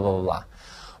apoptosis or blah, blah, blah, blah.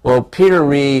 Well, Peter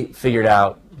Ree figured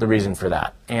out the reason for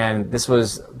that. And this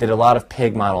did a lot of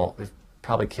pig model. We've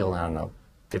probably killed, I don't know,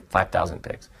 5,000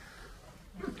 pigs.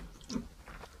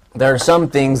 There are some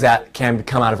things that can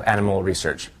come out of animal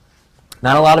research.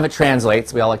 Not a lot of it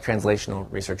translates. We all like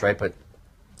translational research, right? But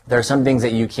there are some things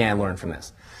that you can learn from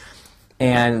this.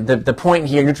 And the point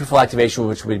here, neutrophil activation,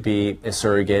 which would be a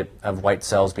surrogate of white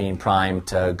cells being primed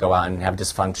to go out and have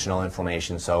dysfunctional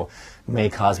inflammation, so may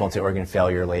cause multi-organ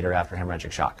failure later after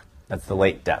hemorrhagic shock. That's the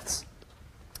late deaths.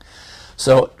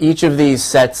 So each of these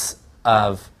sets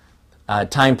of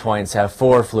time points have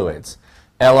 4 fluids.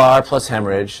 LR plus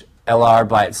hemorrhage, LR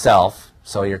by itself,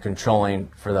 so you're controlling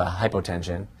for the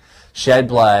hypotension, shed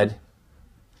blood,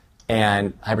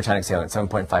 and hypertonic saline,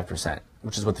 7.5%,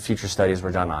 which is what the future studies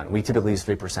were done on. We typically use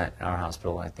 3% in our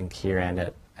hospital, I think here and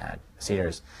at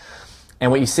Cedars.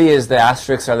 And what you see is the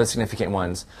asterisks are the significant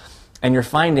ones. And you're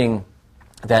finding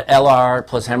that LR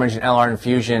plus hemorrhage and LR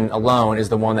infusion alone is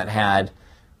the one that had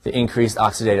the increased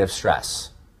oxidative stress.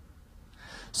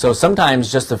 So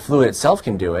sometimes just the fluid itself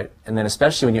can do it, and then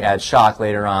especially when you add shock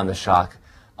later on, the shock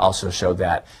also showed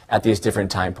that at these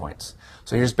different time points.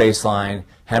 So here's baseline,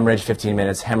 hemorrhage 15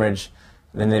 minutes, hemorrhage,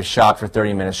 then there's shock for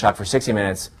 30 minutes, shock for 60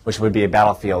 minutes, which would be a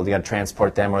battlefield. You got to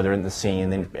transport them or they're in the scene,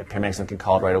 then paramedics can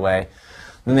call it right away.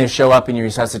 Then they show up and you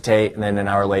resuscitate, and then an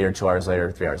hour later, 2 hours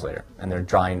later, 3 hours later. And they're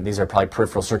drying. These are probably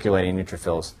peripheral circulating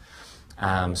neutrophils,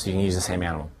 so you can use the same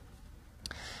animal.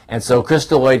 And so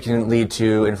crystalloid can lead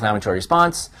to inflammatory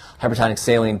response. Hypertonic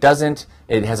saline doesn't.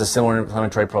 It has a similar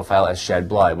inflammatory profile as shed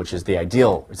blood, which is the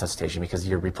ideal resuscitation because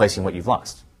you're replacing what you've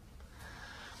lost.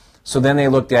 So then they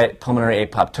looked at pulmonary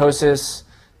apoptosis,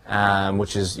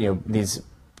 which is, these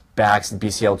BACs and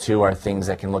BCL2 are things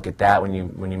that can look at that when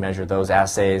you measure those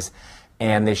assays.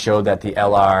 And they showed that the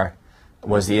LR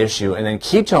was the issue. And then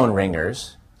ketone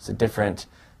ringers, it's a different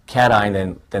cation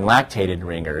than lactated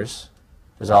ringers.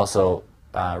 There's also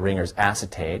ringers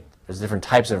acetate. There's different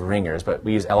types of ringers, but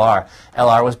we use LR.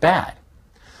 LR was bad.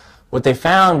 What they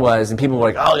found was, and people were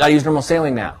like, oh, you gotta use normal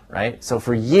saline now, right? So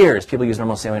for years, people use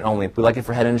normal saline only. We like it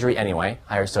for head injury anyway,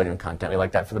 higher sodium content. We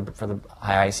like that for the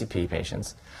high ICP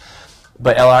patients.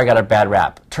 But LR got a bad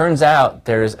rap. Turns out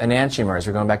there's enantiomers.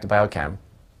 We're going back to biochem.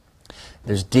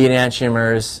 There's D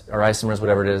enantiomers, or isomers,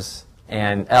 whatever it is,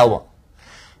 and L.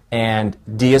 And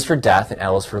D is for death, and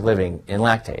L is for living in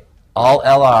lactate. All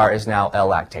LR is now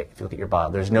L-lactate, if you look at your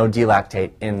bottle. There's no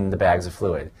D-lactate in the bags of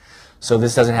fluid. So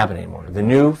this doesn't happen anymore. The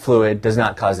new fluid does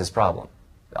not cause this problem.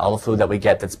 All the fluid that we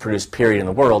get that's produced, period, in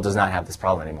the world does not have this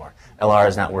problem anymore. LR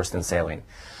is not worse than saline.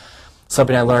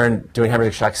 Something I learned doing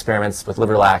hemorrhagic shock experiments with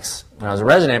liver lax when I was a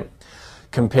resident,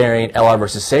 comparing LR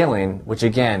versus saline, which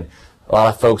again, a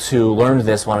lot of folks who learned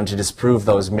this wanted to disprove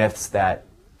those myths that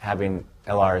having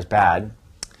LR is bad,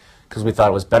 because we thought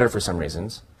it was better for some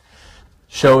reasons,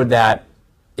 showed that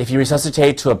if you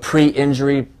resuscitate to a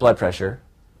pre-injury blood pressure,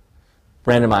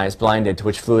 randomized, blinded to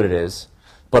which fluid it is,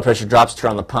 blood pressure drops,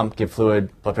 turn on the pump, give fluid,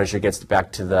 blood pressure gets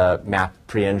back to the MAP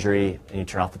pre-injury, and you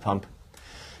turn off the pump.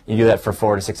 You do that for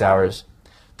 4 to 6 hours.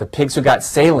 The pigs who got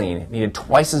saline needed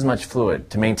twice as much fluid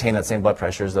to maintain that same blood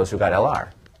pressure as those who got LR.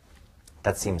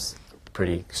 That seems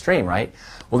pretty extreme, right?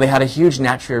 Well, they had a huge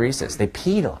natriuresis. They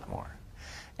peed a lot more.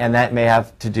 And that may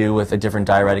have to do with a different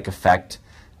diuretic effect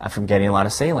from getting a lot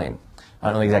of saline. I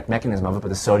don't know the exact mechanism of it, but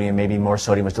the sodium, maybe more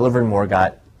sodium was delivered, more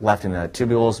got left in the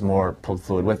tubules, more pulled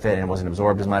fluid with it, and it wasn't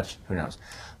absorbed as much. Who knows?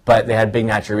 But they had big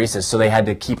natriuresis, so they had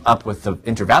to keep up with the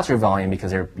intravascular volume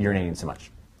because they're urinating so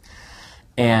much.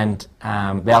 And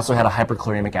they also had a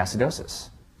hyperchloremic acidosis.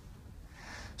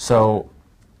 So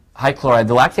high chloride,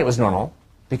 the lactate was normal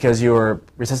because you were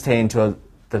resuscitating to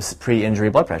the pre-injury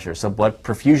blood pressure, so blood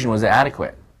perfusion was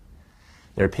adequate.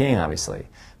 They were peeing, obviously.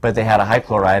 But they had a high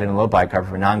chloride and a low bicarb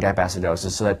for non-gap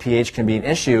acidosis, so that pH can be an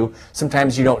issue.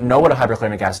 Sometimes you don't know what a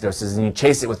hyperchloremic acidosis is, and you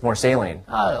chase it with more saline.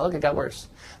 Oh, look, it got worse.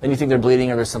 Then you think they're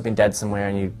bleeding or there's something dead somewhere,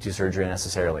 and you do surgery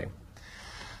unnecessarily.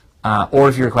 Or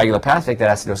if you're coagulopathic, that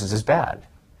acidosis is bad.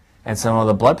 And some of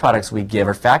the blood products we give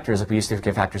are factors. Like we used to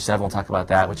give factor 7, we'll talk about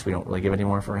that, which we don't really give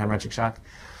anymore for hemorrhagic shock,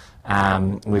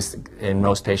 at least in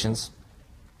most patients.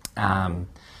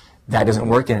 That doesn't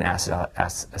work in an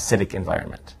acidic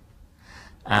environment.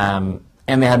 And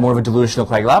they had more of a dilutional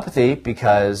coagulopathy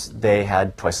because they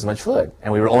had twice as much fluid.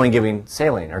 And we were only giving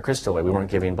saline or crystalloid. We weren't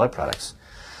giving blood products.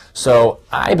 So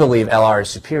I believe LR is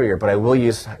superior, but I will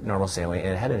use normal saline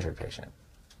in a head-injured patient.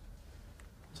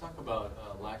 Talk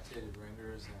about lactated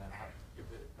ringers and how, if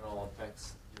it at all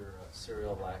affects your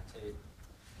serial lactate.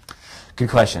 Good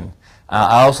question.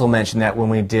 I also mentioned that when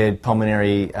we did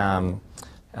pulmonary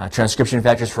transcription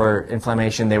factors for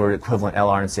inflammation, they were equivalent.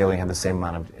 LR and saline have the same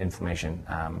amount of inflammation.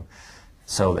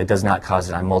 So it does not cause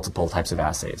it on multiple types of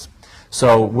assays.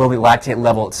 So will the lactate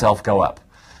level itself go up?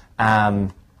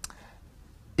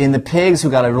 In the pigs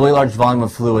who got a really large volume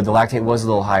of fluid, the lactate was a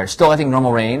little higher. Still, I think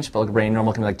normal range, but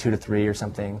normal can be like 2 to 3 or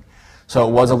something. So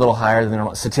it was a little higher than the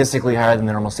normal, statistically higher than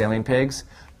the normal saline pigs,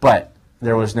 but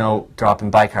there was no drop in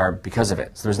bicarb because of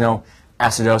it. So there's no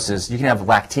acidosis. You can have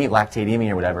lactatemia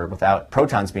or whatever without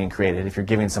protons being created if you're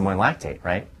giving someone lactate,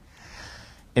 right?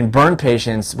 In burn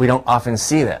patients, we don't often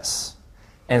see this.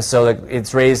 And so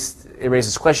it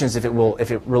raises questions if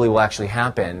it really will actually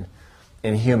happen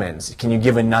in humans. Can you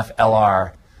give enough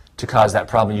LR to cause that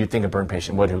problem? You'd think a burn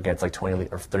patient would, who gets like 20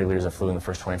 or 30 liters of fluid in the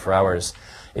first 24 hours.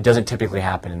 It doesn't typically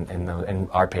happen in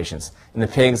our patients. In the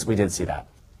pigs, we did see that.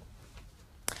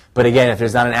 But again, if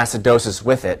there's not an acidosis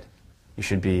with it, you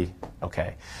should be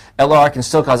okay. LR can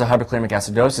still cause a hyperchloremic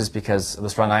acidosis because of the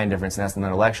strong ion difference, and that's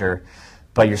another lecture.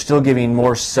 But you're still giving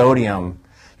more sodium.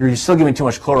 You're still giving too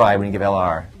much chloride when you give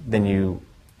LR than you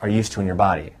are used to in your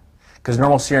body. Because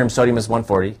normal serum sodium is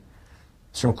 140.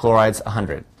 Serum chloride's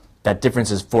 100. That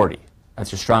difference is 40.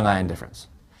 That's your strong ion difference.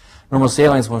 Normal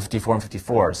saline is 154 and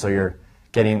 54, so you're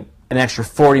getting an extra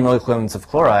 40 milliequivalents of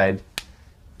chloride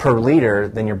per liter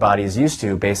than your body is used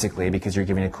to, basically, because you're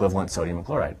giving equivalent sodium and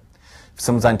chloride. If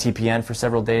someone's on TPN for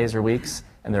several days or weeks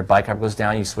and their bicarb goes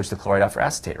down, you switch the chloride out for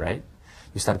acetate, right?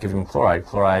 You stop giving them chloride.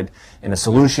 Chloride in a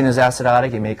solution is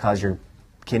acidotic. It may cause your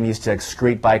kidneys to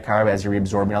excrete bicarb as you're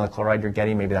reabsorbing all the chloride you're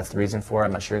getting. Maybe that's the reason for it.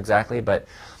 I'm not sure exactly, but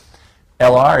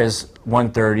LR is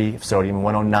 130 of sodium and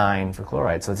 109 for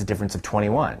chloride, so that's a difference of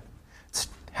 21. It's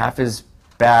half as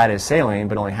bad as saline,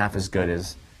 but only half as good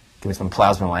as giving some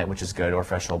plasma light, which is good, or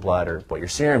fresh whole blood, or what your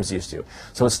serum's used to.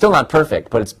 So it's still not perfect,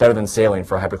 but it's better than saline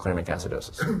for hyperchloremic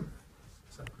acidosis.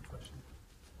 That's a good question.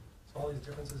 So all these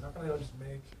differences, how come they don't just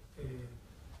make a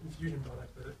infusion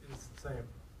product that is the same?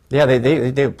 Yeah,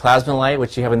 they do plasma light,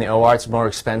 which you have in the OR. It's more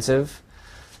expensive,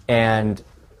 and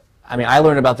I mean, I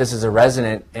learned about this as a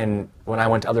resident, and when I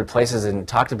went to other places and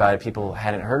talked about it, people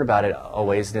hadn't heard about it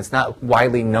always, and it's not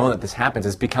widely known that this happens.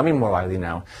 It's becoming more widely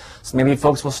now. So maybe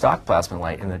folks will stock plasma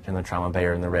light in the trauma bay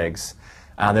or in the rigs.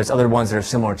 There's other ones that are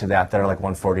similar to that are like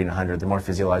 140 and 100. They're more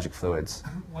physiologic fluids.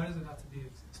 Why does it have to be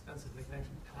expensive? They can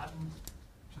actually patent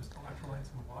just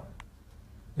electrolytes and water?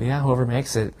 Yeah, whoever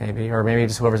makes it, maybe, or maybe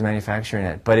just whoever's manufacturing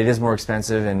it. But it is more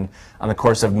expensive, and on the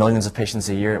course of millions of patients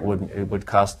a year, it would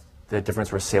cost the difference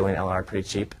for saline and LR pretty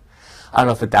cheap. I don't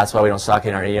know if that's why we don't stock it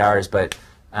in our ERs, but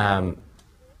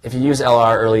if you use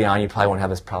LR early on, you probably won't have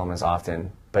this problem as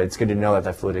often. But it's good to know that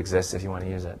that fluid exists if you want to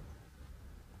use it.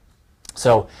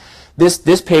 So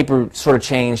this paper sort of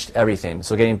changed everything.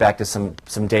 So getting back to some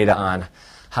data on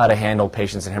how to handle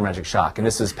patients in hemorrhagic shock. And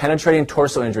this is penetrating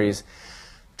torso injuries,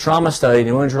 trauma study, New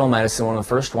England Journal of Medicine, one of the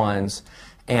first ones.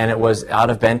 And it was out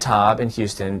of Ben Taub in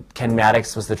Houston. Ken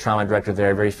Maddox was the trauma director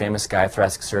there, a very famous guy,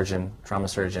 thoracic surgeon, trauma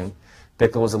surgeon.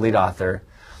 Bickle was the lead author.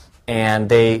 And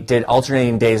they did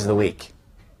alternating days of the week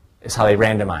is how they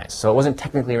randomized. So it wasn't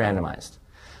technically randomized.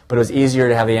 But it was easier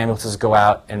to have the ambulances go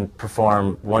out and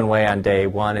perform one way on day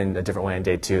one and a different way on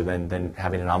day two than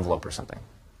having an envelope or something.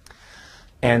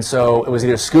 And so it was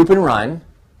either scoop and run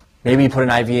Maybe you put an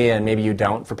IV in, maybe you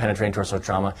don't for penetrating torso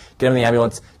trauma. Get them in the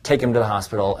ambulance, take them to the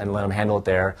hospital, and let them handle it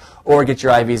there. Or get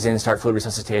your IVs in, start fluid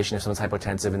resuscitation if someone's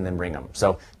hypotensive, and then bring them.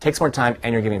 So it takes more time,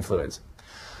 and you're giving fluids.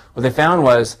 What they found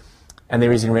was, and they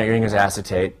were using Ringer's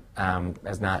acetate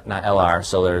as not LR,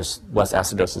 so there's less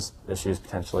acidosis issues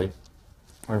potentially,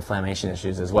 or inflammation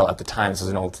issues as well at the time. This was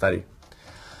an old study.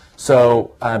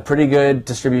 So pretty good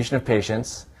distribution of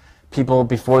patients. People,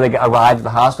 before they arrived at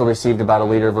the hospital, received about 1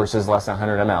 liter versus less than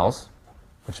 100 mLs,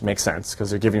 which makes sense because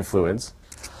they're giving fluids.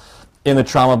 In the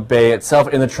trauma bay itself,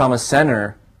 in the trauma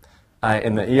center,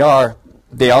 in the ER,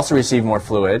 they also received more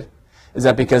fluid. Is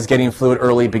that because getting fluid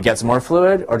early begets more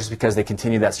fluid, or just because they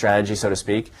continued that strategy, so to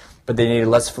speak? But they needed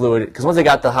less fluid, because once they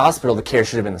got to the hospital, the care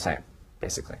should have been the same,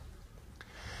 basically.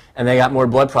 And they got more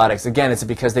blood products. Again, it's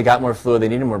because they got more fluid, they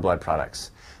needed more blood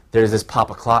products. There's this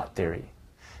pop-a-clot theory.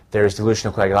 There's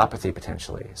dilutional coagulopathy,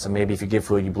 potentially. So maybe if you give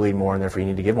fluid, you bleed more, and therefore you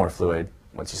need to give more fluid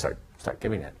once you start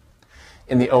giving it.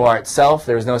 In the OR itself,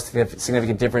 there was no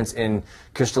significant difference in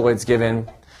crystalloids given.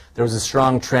 There was a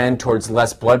strong trend towards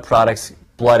less blood products,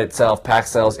 blood itself, packed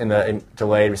cells in the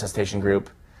delayed resuscitation group.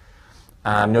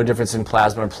 No difference in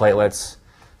plasma or platelets.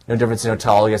 No difference in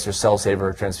autologous or cell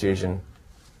saver transfusion.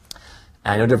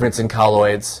 No difference in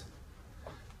colloids.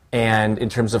 And in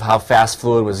terms of how fast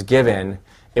fluid was given,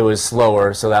 it was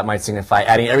slower, so that might signify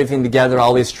adding everything together,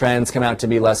 all these trends come out to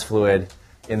be less fluid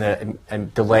in the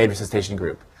delayed resuscitation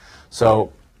group.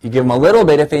 So you give them a little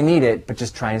bit if they need it, but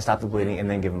just try and stop the bleeding and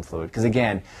then give them fluid. Because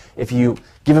again, if you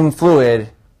give them fluid,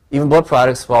 even blood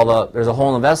products, while there's a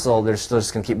hole in the vessel, they're still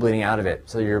just going to keep bleeding out of it.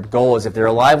 So your goal is if they're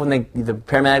alive when the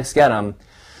paramedics get them,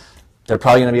 they're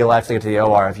probably going to be alive to get to the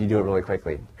OR if you do it really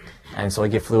quickly. And so you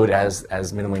get fluid as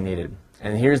minimally needed.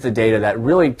 And here's the data that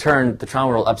really turned the trauma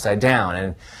world upside down.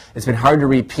 And it's been hard to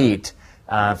repeat.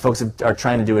 Folks are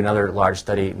trying to do another large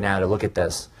study now to look at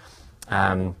this.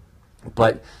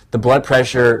 But the blood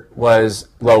pressure was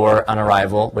lower on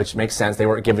arrival, which makes sense. They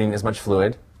weren't giving as much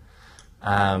fluid.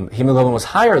 Hemoglobin was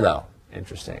higher, though.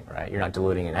 Interesting, right? You're not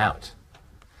diluting it out.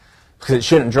 Because it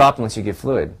shouldn't drop unless you give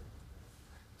fluid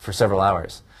for several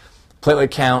hours.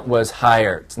 Platelet count was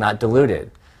higher. It's not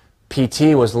diluted.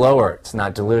 PT was lower. It's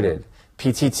not diluted.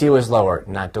 PTT was lower,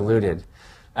 not diluted.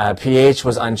 pH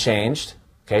was unchanged.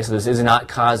 Okay, so this is not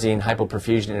causing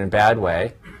hypoperfusion in a bad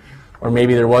way. Or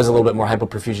maybe there was a little bit more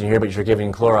hypoperfusion here, but you're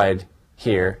giving chloride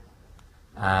here.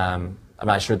 I'm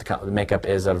not sure what the makeup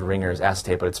is of Ringer's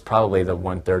acetate, but it's probably the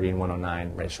 130 and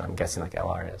 109 ratio, I'm guessing, like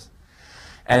LR is.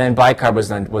 And then bicarb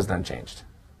was unchanged.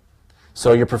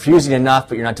 So you're perfusing enough,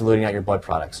 but you're not diluting out your blood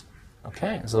products.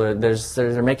 Okay, so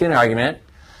they're making an argument.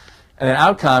 And then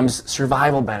outcomes,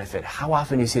 survival benefit. How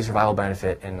often do you see survival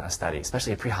benefit in a study,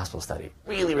 especially a pre-hospital study?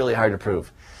 Really, really hard to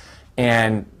prove.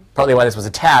 And partly why this was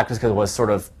attacked was because it was sort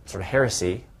of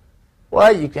heresy.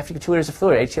 Well, you have to give 2 liters of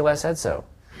fluid. HTLS said so.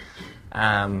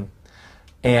 And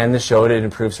this showed it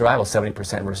improved survival,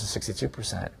 70% versus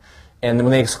 62%. And then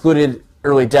when they excluded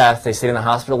early death, they stayed in the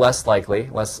hospital less likely,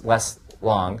 less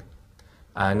long,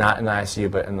 not in the ICU,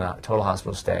 but in the total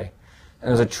hospital stay. And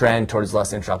there was a trend towards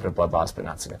less intraoperative blood loss, but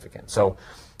not significant. So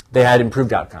they had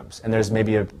improved outcomes, and there's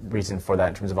maybe a reason for that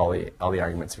in terms of all the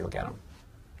arguments if you look at them.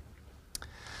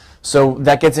 So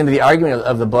that gets into the argument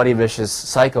of the bloody vicious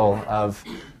cycle of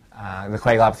the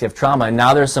coagulopathy of trauma. And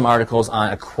now there's some articles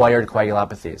on acquired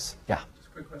coagulopathies. Yeah? Just a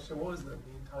quick question. What was the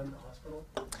mean time in the hospital?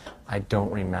 I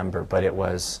don't remember, but it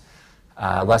was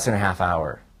less than a half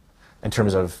hour in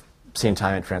terms of scene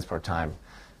time and transport time.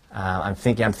 I'm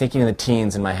thinking in the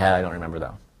teens in my head. I don't remember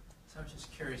though. So I was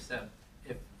just curious that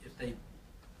if they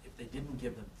didn't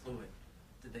give them fluid,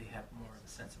 did they have more of a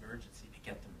sense of urgency to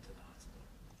get them to the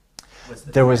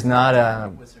hospital?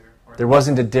 There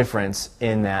wasn't a difference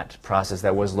in that process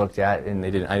that was looked at, and I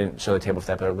didn't show the table for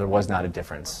that, but there was not a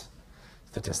difference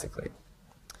statistically.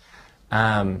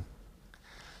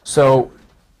 So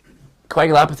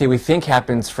coagulopathy we think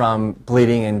happens from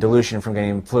bleeding and dilution from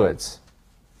getting fluids,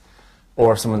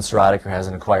 or if someone's cirrhotic or has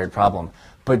an acquired problem.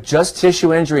 But just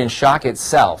tissue injury and shock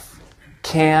itself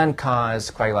can cause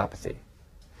coagulopathy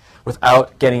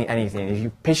without getting anything. If a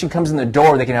patient comes in the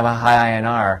door, they can have a high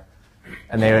INR,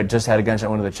 and they just had a gunshot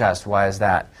wound to the chest. Why is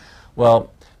that?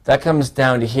 Well, that comes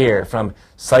down to here, from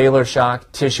cellular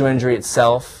shock, tissue injury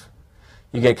itself.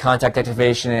 You get contact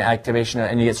activation,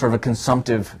 and you get sort of a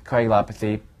consumptive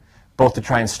coagulopathy, both to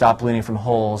try and stop bleeding from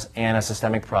holes and a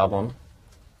systemic problem.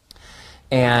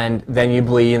 And then you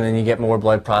bleed, and then you get more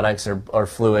blood products or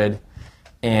fluid,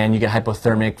 and you get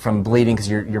hypothermic from bleeding because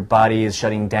your body is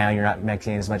shutting down. You're not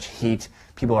making as much heat.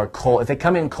 People are cold. If they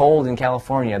come in cold in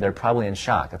California, they're probably in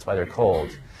shock. That's why they're cold.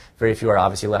 Very few are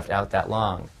obviously left out that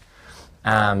long.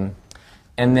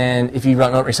 And then if you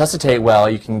don't resuscitate well,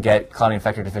 you can get clotting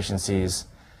factor deficiencies.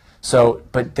 So,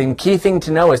 but the key thing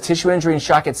to know is tissue injury and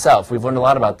shock itself, we've learned a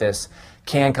lot about this,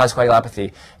 can cause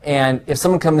coagulopathy. And if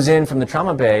someone comes in from the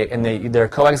trauma bay and their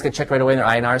coags get checked right away and their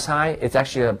INR is high, it's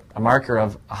actually a marker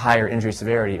of a higher injury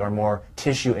severity or more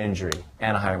tissue injury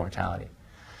and a higher mortality.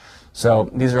 So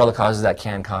these are all the causes that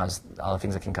can cause, all the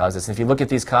things that can cause this. And if you look at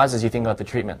these causes, you think about the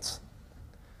treatments.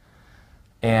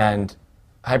 And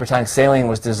hypertonic saline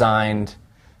was designed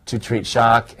to treat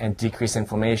shock and decrease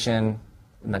inflammation.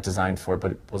 Not designed for it,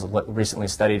 but it was recently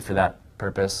studied for that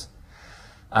purpose.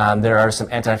 There are some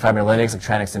antifibrinolytics like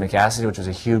tranexamic acid, which was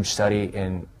a huge study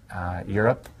in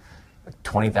Europe.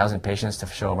 20,000 patients to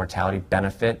show a mortality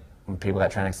benefit when people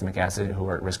got tranexamic acid who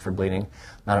were at risk for bleeding.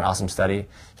 Not an awesome study. It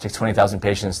takes 20,000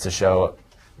 patients to show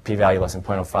a p-value less than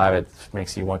 0.05. It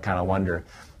makes you kind of wonder.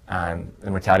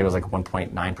 The mortality was like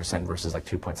 1.9% versus like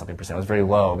 2-point-something%. It was very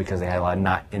low because they had a lot of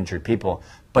not injured people,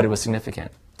 but it was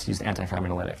significant to use an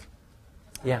antifibrinolytic.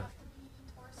 Yeah.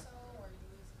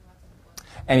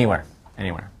 Anywhere.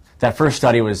 That first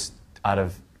study was out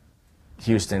of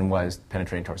Houston, was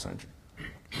penetrating torso injury.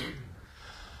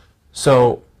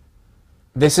 So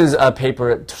this is a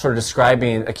paper sort of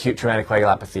describing acute traumatic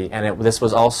coagulopathy, and this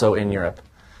was also in Europe,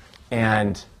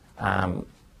 and I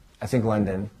think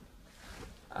London.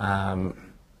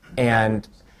 And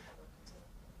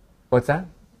what's that?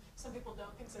 Some people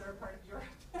don't consider it part of Europe.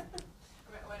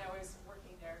 When I was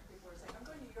working there, people were saying, I'm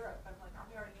going to Europe. I'm like, I'm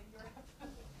already in Europe.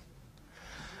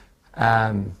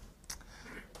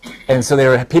 And so there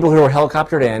were people who were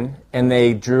helicoptered in, and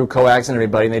they drew coags on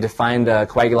everybody, and they defined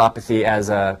coagulopathy as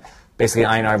basically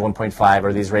INR of 1.5,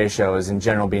 or these ratios in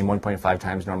general being 1.5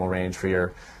 times normal range for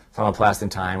your phenylplastin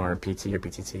time or PT or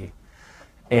PTT.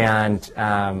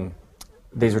 And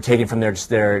these were taken from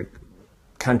their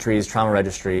country's trauma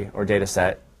registry or data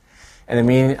set. And the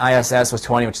mean ISS was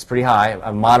 20, which is pretty high.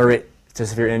 A moderate to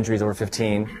severe injuries over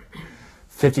 15.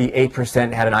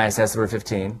 58% had an ISS over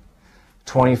 15.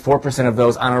 24% of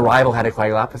those on arrival had a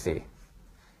coagulopathy.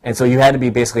 And so you had to be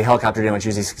basically helicoptered in, which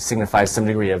usually signifies some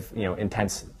degree of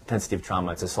intensity of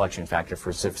trauma. It's a selection factor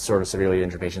for sort of severely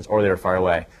injured patients, or they were far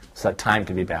away. So that time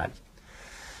could be bad.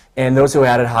 And those who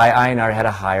had a high INR had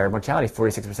a higher mortality,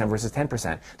 46% versus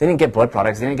 10%. They didn't get blood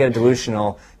products. They didn't get a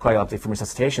dilutional coagulopathy from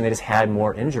resuscitation. They just had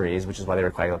more injuries, which is why they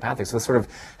were coagulopathic. So this sort of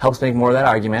helps make more of that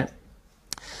argument.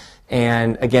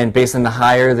 And again, based on the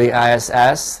higher the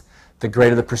ISS, the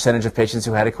greater the percentage of patients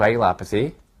who had a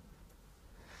coagulopathy.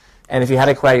 And if you had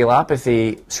a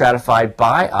coagulopathy stratified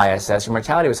by ISS, your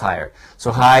mortality was higher.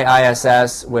 So high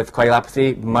ISS with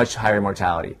coagulopathy, much higher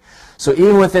mortality. So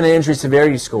even within an injury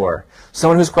severity score,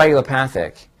 someone who's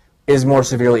coagulopathic is more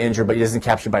severely injured, but isn't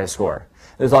captured by a score.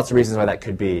 There's lots of reasons why that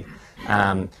could be.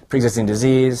 Pre-existing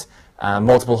disease,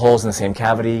 multiple holes in the same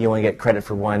cavity. You only get credit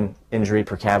for one injury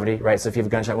per cavity, right? So if you have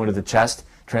a gunshot wound to the chest,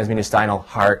 transmediastinal,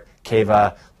 heart,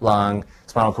 cava, lung,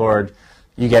 spinal cord,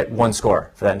 you get one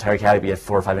score for that entire cavity, but you have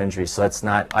 4 or 5 injuries. So that's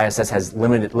not, ISS has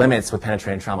limited limits with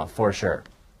penetrating trauma, for sure.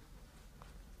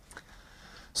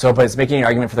 So, but it's making an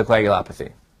argument for the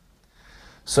coagulopathy.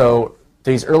 So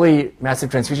these early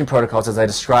massive transfusion protocols, as I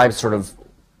described sort of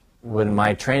when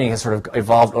my training has sort of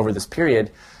evolved over this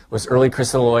period, was early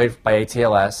crystalloid by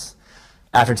ATLS.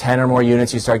 After 10 or more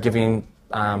units, you start giving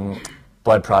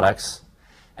blood products.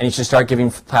 And you should start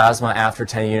giving plasma after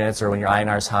 10 units, or when your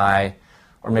INR is high,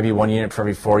 or maybe 1 unit for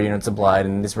every 4 units of blood.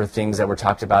 And these were things that were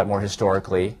talked about more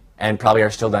historically, and probably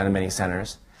are still done in many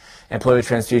centers. And platelet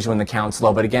transfusion when the count's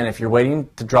low. But again, if you're waiting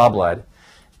to draw blood,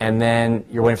 and then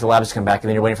you're waiting for the labs to come back, and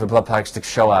then you're waiting for the blood products to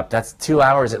show up, that's 2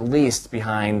 hours at least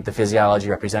behind the physiology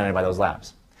represented by those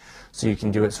labs. So you can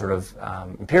do it sort of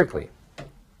empirically.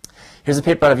 Here's a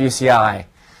paper out of UCI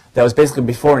that was basically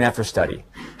before and after study.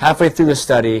 Halfway through the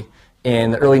study,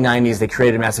 in the early 90s, they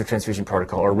created a massive transfusion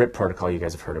protocol, or RIP protocol you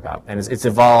guys have heard about. And it's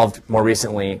evolved more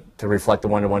recently to reflect the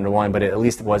 1-to-1-to-1, but it at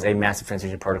least was a massive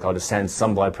transfusion protocol to send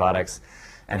some blood products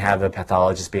and have the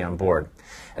pathologist be on board.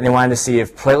 And they wanted to see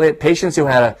if patients who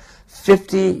had a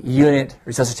 50-unit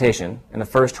resuscitation in the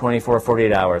first 24 or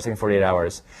 48 hours, I think 48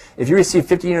 hours, if you receive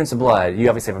 50 units of blood, you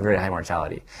obviously have a very high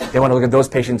mortality. They want to look at those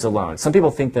patients alone. Some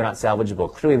people think they're not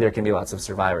salvageable. Clearly, there can be lots of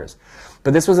survivors.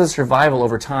 But this was a survival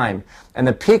over time. And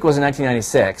the peak was in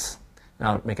 1996. And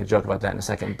I'll make a joke about that in a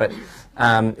second. But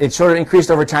it sort of increased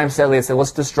over time steadily. They said,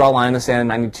 let's just draw a line in the sand in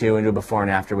 92 and do a before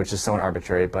and after, which is somewhat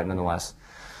arbitrary, but nonetheless.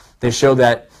 They showed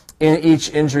that in each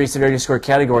injury severity score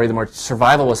category, the more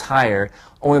survival was higher.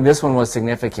 Only this one was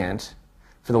significant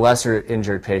for the lesser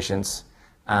injured patients.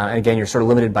 And again, you're sort of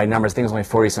limited by numbers. I think it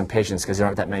was only 40-some patients because there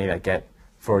aren't that many that get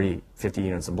 40, 50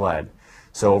 units of blood.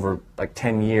 So over like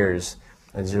 10 years,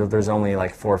 There's only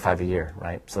like 4 or 5 a year,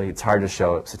 right? So it's hard to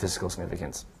show statistical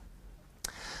significance.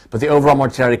 But the overall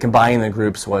mortality combining the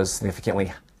groups was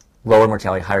significantly lower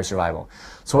mortality, higher survival.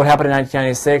 So what happened in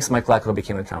 1996? Mike Lacko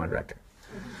became the trauma director.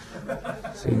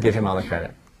 So you can give him all the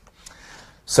credit.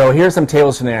 So here's some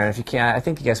tables from there. If you can't, I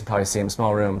think you guys can probably see them,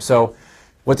 small room. So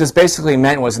what this basically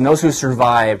meant was those who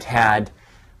survived had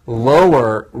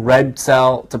lower red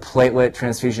cell to platelet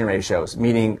transfusion ratios,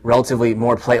 meaning relatively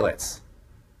more platelets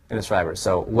in the survivors.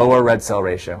 So lower red cell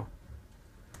ratio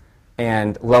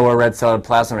and lower red cell to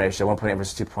plasma ratio, 1.8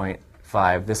 versus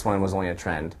 2.5. This one was only a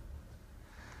trend.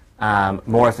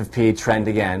 More FFP, trend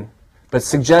again, but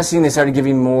suggesting they started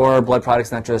giving more blood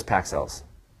products, not just packed cells.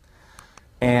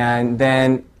 And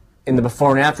then in the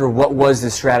before and after, what was the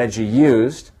strategy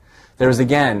used? There was,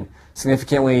 again,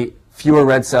 significantly fewer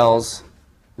red cells.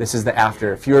 This is the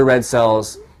after. Fewer red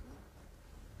cells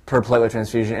per platelet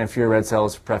transfusion and fewer red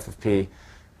cells per FFP.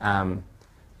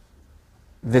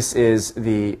 This is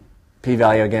the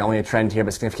p-value, again, only a trend here,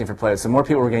 but significant for platelets. So more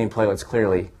people were getting platelets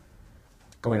clearly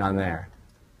going on there.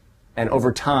 And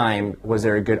over time, was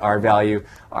there a good R value?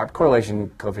 Our correlation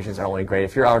coefficients are only great.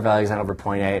 If your R value is not over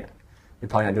 0.8, you're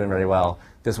probably not doing very well.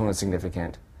 This one was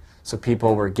significant. So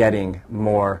people were getting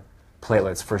more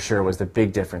platelets, for sure, was the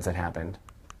big difference that happened.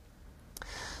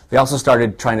 They also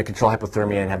started trying to control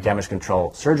hypothermia and have damage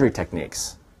control surgery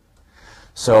techniques.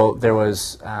 So there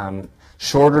was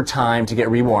shorter time to get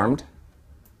rewarmed,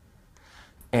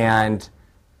 and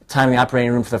time in the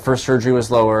operating room for the first surgery was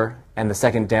lower, and the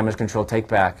second damage control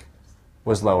take-back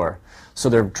was lower. So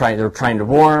they're trying to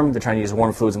warm, they're trying to use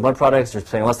warm fluids and blood products, they're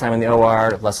spending less time in the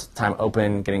OR, less time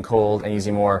open, getting cold, and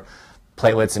using more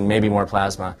platelets and maybe more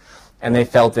plasma. And they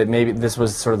felt that maybe this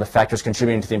was sort of the factors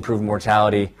contributing to the improved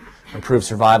mortality, improved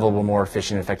survival, were more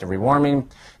efficient and effective rewarming,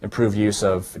 improved use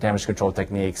of damage control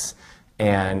techniques,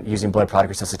 and using blood product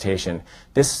resuscitation.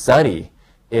 This study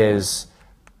is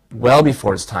well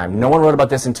before its time. No one wrote about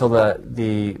this until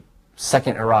the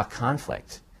second Iraq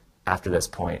conflict after this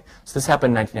point. So this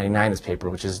happened in 1999, this paper,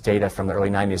 which is data from the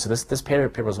early 90s. So this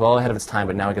paper was well ahead of its time,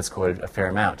 but now it gets quoted a fair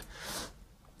amount.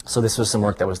 So this was some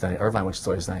work that was done at Irvine, which is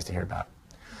always nice to hear about.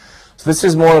 So this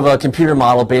is more of a computer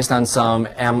model based on some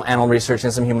animal research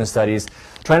and some human studies,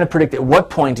 trying to predict at what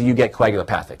point do you get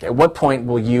coagulopathic? At what point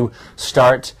will you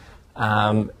start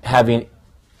having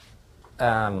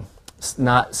not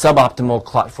suboptimal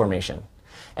clot formation?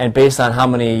 And based on how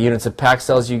many units of packed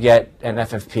cells you get and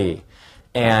FFP.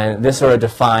 And this sort of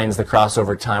defines the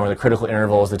crossover time, or the critical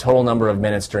interval is the total number of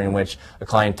minutes during which a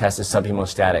client test is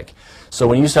subhemostatic. So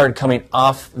when you start coming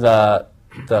off the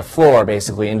floor,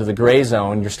 basically, into the gray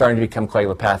zone, you're starting to become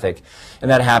coagulopathic. And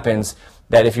that happens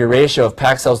that if your ratio of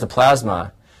packed cells to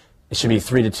plasma, it should be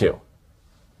 3:2,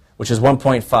 which is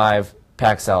 1.5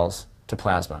 packed cells to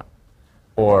plasma,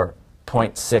 or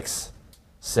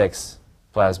 0.66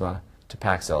 plasma to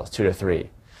packed cells, 2:3.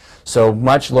 So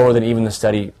much lower than even the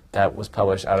study that was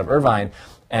published out of Irvine,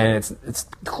 and it's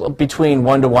between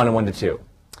 1:1 and 1:2.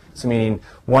 So meaning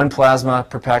 1 plasma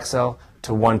per packed cell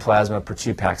to 1 plasma per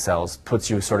 2 packed cells puts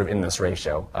you sort of in this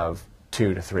ratio of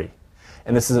 2:3.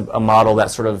 And this is a model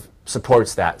that sort of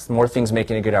supports that. More things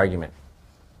making a good argument.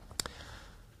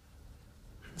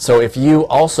 So if you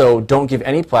also don't give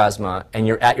any plasma and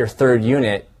you're at your 3rd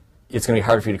unit, it's going to be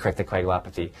hard for you to correct the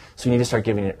coagulopathy. So you need to start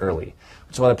giving it early.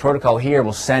 Which is why the protocol here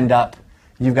will send up,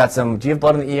 you've got some, do you have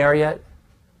blood in the ER yet?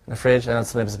 In the fridge? I know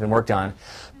something that's been worked on.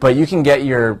 But you can get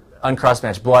your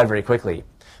uncross-matched blood very quickly.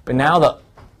 But now the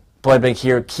blood bank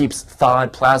here keeps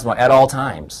thawed plasma at all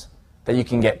times that you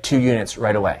can get 2 units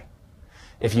right away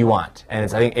if you want. And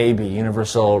it's, I think, AB,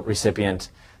 universal recipient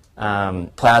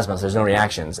plasma, so there's no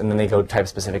reactions. And then they go type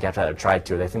specific after that, or tried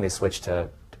to. I think they switched to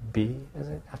B, is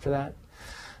it, after that?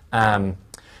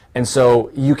 And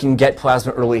so you can get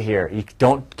plasma early here. You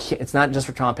don't. It's not just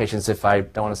for trauma patients, if I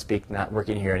don't want to speak not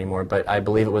working here anymore, but I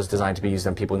believe it was designed to be used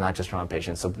on people, not just trauma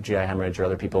patients. So GI hemorrhage or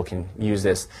other people can use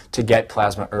this to get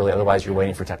plasma early. Otherwise, you're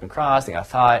waiting for tap and cross. They got to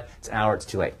thaw it. It's an hour. It's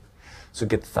too late. So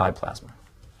get the thawed plasma.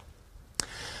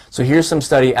 So here's some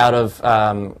study out of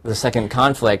the second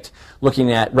conflict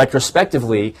looking at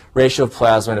retrospectively ratio of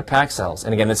plasma to packed cells.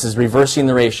 And again, this is reversing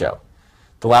the ratio.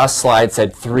 The last slide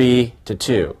said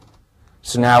 3:2.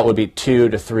 So now it would be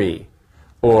 2:3,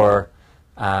 or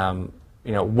 1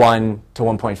 to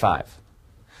 1.5.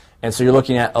 And so you're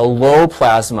looking at a low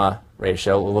plasma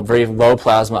ratio, very low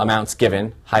plasma amounts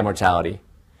given, high mortality.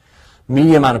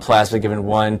 Medium amount of plasma given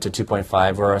 1 to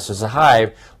 2.5, whereas there's a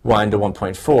high 1 to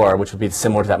 1.4, which would be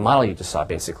similar to that model you just saw,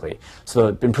 basically.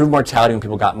 So improved mortality when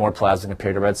people got more plasma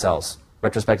compared to red cells.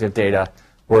 Retrospective data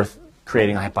worth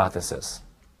creating a hypothesis.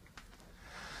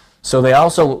 So they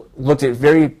also looked at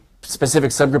very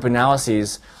specific subgroup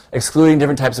analyses, excluding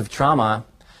different types of trauma,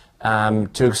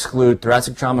 to exclude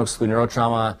thoracic trauma, exclude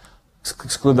neurotrauma,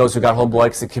 exclude those who got whole blood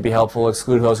because it could be helpful,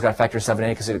 exclude those who got factor 7A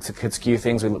because it could skew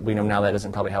things. We know now that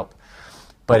doesn't probably help.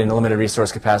 But in a limited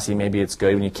resource capacity, maybe it's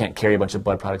good when you can't carry a bunch of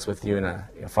blood products with you in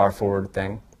a far forward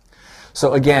thing.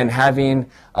 So again, having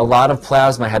a lot of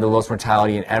plasma had the lowest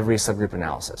mortality in every subgroup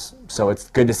analysis. So it's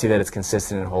good to see that it's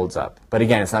consistent and holds up. But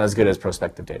again, it's not as good as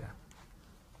prospective data.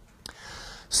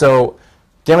 So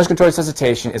damage control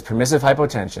resuscitation is permissive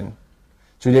hypotension,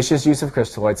 judicious use of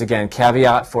crystalloids. Again,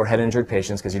 caveat for head injured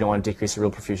patients because you don't want to decrease the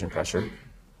real perfusion pressure.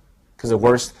 Because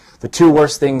the two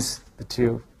worst things, the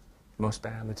things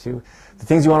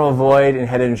you want to avoid in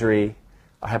head injury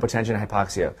are hypotension and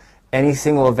hypoxia. Any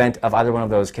single event of either one of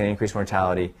those can increase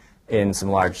mortality in some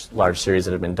large series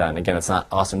that have been done. Again, it's not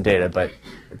awesome data, but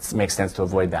it makes sense to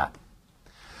avoid that.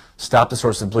 Stop the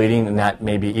source of bleeding, and that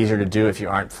may be easier to do if you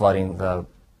aren't flooding the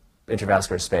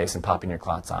intravascular space and popping your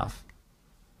clots off.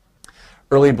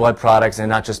 Early blood products, and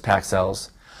not just packed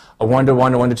cells. A 1:1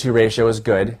 to 1:2 ratio is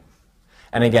good.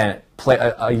 And again,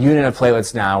 a unit of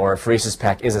platelets now, or a pheresis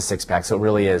pack, is a 6-pack, so it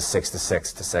really is 6 to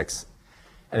 6 to 6.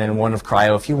 And then 1 of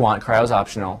cryo if you want. Cryo is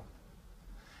optional.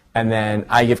 And then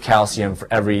I give calcium for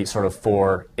every sort of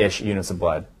 4-ish units of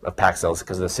blood of packed cells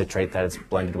because of the citrate that it's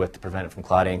blended with to prevent it from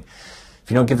clotting.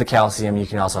 If you don't give the calcium, you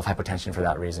can also have hypotension for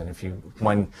that reason.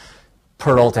 One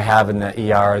pearl to have in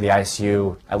the ER or the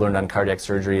ICU, I learned on cardiac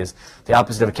surgery, is the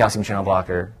opposite of a calcium channel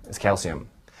blocker is calcium.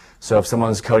 So if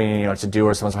someone's coding you know what to do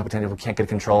or someone's hypotensive who can't get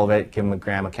control of it, give them a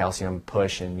gram of calcium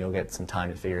push and you'll get some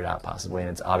time to figure it out possibly. And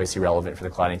it's obviously relevant for the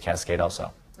clotting cascade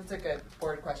also. That's a good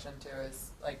board question too,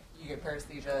 is like you get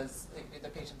paresthesias, the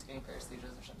patient's getting paresthesias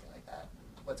or something like that.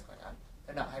 What's going on?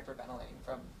 They're not hyperventilating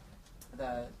from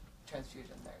the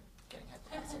transfusion, they're getting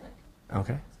hypotensive.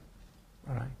 Okay.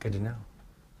 All right, good to know.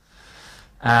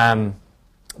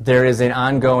 There is an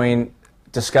ongoing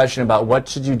discussion about what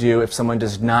should you do if someone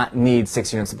does not need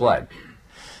 6 units of blood.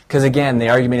 Because again, the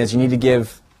argument is you need to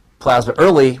give plasma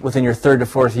early within your 3rd to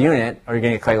 4th unit or you're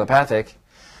going to get coagulopathic.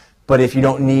 But if you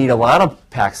don't need a lot of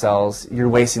packed cells, you're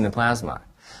wasting the plasma.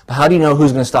 But how do you know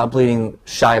who's going to stop bleeding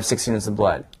shy of 6 units of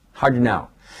blood? Hard to know.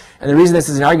 And the reason this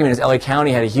is an argument is LA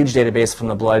County had a huge database from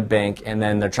the blood bank and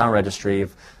then their trauma registry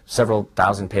of several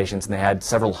thousand patients, and they had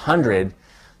several hundred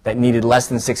that needed less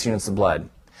than 6 units of blood.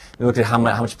 They looked at how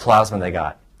much plasma they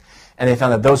got. And they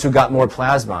found that those who got more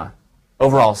plasma,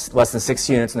 overall less than 6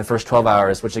 units in the first 12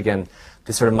 hours, which again,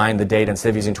 they sort of mined the data. Instead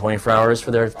of using 24 hours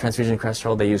for their transfusion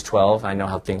threshold, they used 12. I know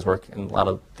how things work in a lot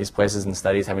of these places and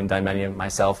studies, having done many of them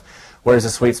myself. Where's the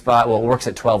sweet spot? Well, it works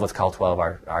at 12 with Cal 12,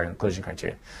 our inclusion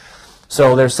criteria.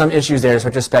 So there's some issues there. It's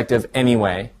retrospective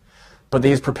anyway. But they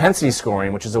use propensity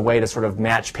scoring, which is a way to sort of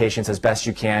match patients as best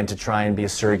you can to try and be a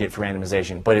surrogate for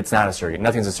randomization. But it's not a surrogate.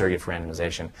 Nothing's a surrogate for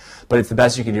randomization. But it's the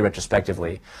best you can do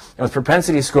retrospectively. And with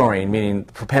propensity scoring, meaning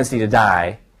propensity to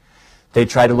die, they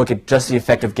try to look at just the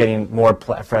effect of getting more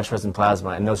fresh frozen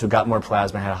plasma. And those who got more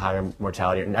plasma had a higher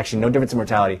mortality. And actually no difference in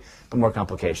mortality, but more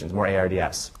complications, more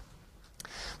ARDS.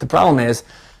 The problem is,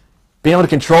 being able to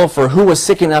control for who was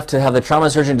sick enough to have the trauma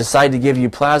surgeon decide to give you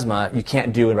plasma, you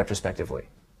can't do it retrospectively.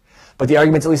 But the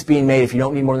argument's at least being made, if you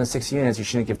don't need more than 6 units, you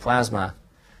shouldn't give plasma.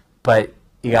 But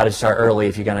you got to start early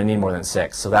if you're going to need more than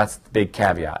 6. So that's the big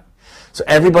caveat. So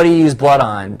everybody you use blood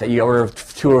on, that you order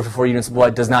 2 or 4 units of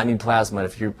blood, does not need plasma.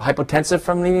 If you're hypotensive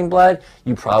from needing blood,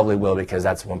 you probably will because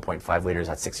that's 1.5 liters,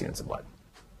 that's 6 units of blood.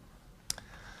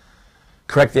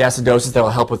 Correct the acidosis. That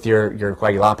will help with your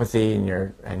coagulopathy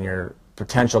and your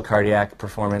potential cardiac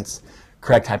performance.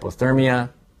 Correct hypothermia.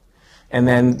 And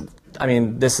then, I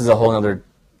mean, this is a whole other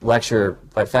lecture,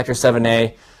 but factor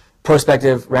 7A,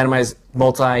 prospective, randomized,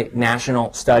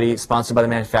 multinational study sponsored by the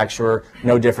manufacturer,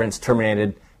 no difference,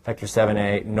 terminated. Factor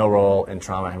 7A, no role in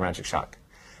trauma and hemorrhagic shock.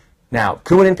 Now,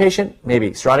 Coumadin patient,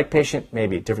 maybe. Cirrhotic patient,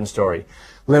 maybe. Different story.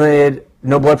 Limited,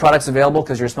 no blood products available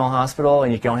because you're a small hospital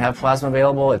and you don't have plasma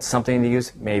available. It's something to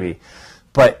use, maybe.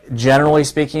 But generally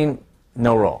speaking,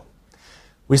 no role.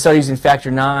 We started using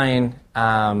factor 9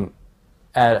 at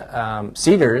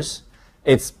Cedars.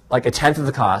 It's like 1/10 of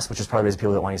the cost, which is probably because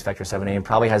people that want to use factor 7A, and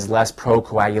probably has less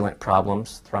procoagulant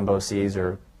problems, thromboses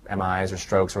or MIs or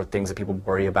strokes or things that people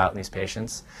worry about in these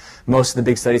patients. Most of the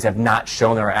big studies have not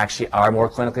shown there actually are more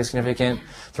clinically significant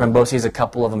thromboses. A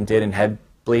couple of them did in head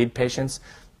bleed patients,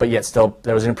 but yet still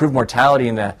there was an improved mortality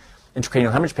in the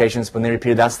intracranial hemorrhage patients. When they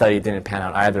repeated that study, it didn't pan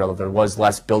out either, although there was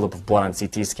less buildup of blood on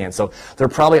CT scans. So there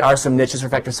probably are some niches for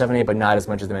factor 7A, but not as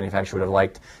much as the manufacturer would have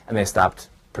liked, and they stopped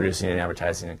producing it and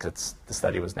advertising it because the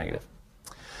study was negative.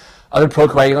 Other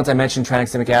procoagulants, I mentioned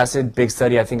tranexamic acid, big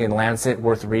study I think in Lancet,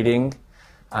 worth reading.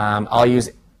 I'll use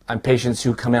on patients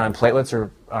who come in on platelets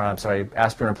or I'm sorry,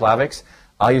 aspirin or Plavix,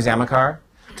 I'll use Amicar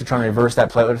to try and reverse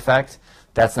that platelet effect.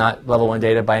 That's not level 1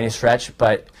 data by any stretch,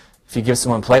 but if you give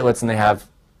someone platelets and they have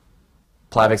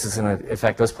Plavix, it's going to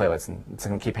affect those platelets, and it's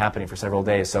going to keep happening for several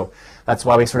days. So that's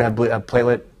why we sort of have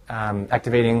platelet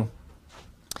activating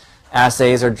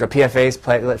assays, or PFAs,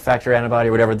 platelet factor antibody,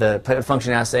 or whatever the platelet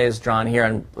function assay is drawn here,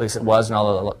 and at least it was in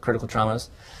all the critical traumas.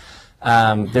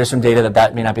 There's some data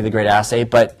that may not be the great assay,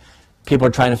 but people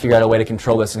are trying to figure out a way to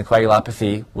control this, and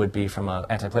coagulopathy would be from an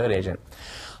antiplatelet agent.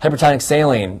 Hypertonic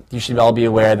saline, you should all be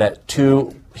aware that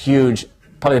 2 huge,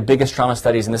 probably the biggest trauma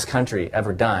studies in this country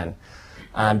ever done.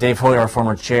 Dave Hoyer, our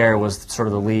former chair, was sort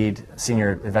of the lead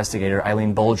senior investigator.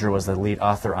 Eileen Bolger was the lead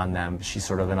author on them. She's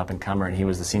sort of an up-and-comer, and he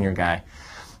was the senior guy.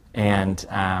 And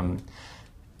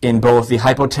in both the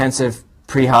hypotensive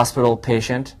pre-hospital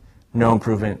patient, no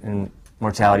improvement in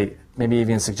mortality, maybe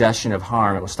even suggestion of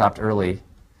harm. It was stopped early.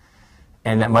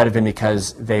 And that might have been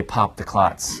because they popped the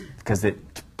clots, because it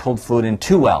pulled fluid in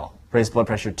too well, raised blood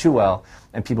pressure too well,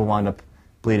 and people wound up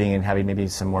bleeding and having maybe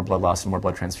some more blood loss and more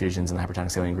blood transfusions in the hypertonic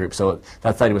saline group. So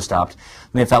that study was stopped.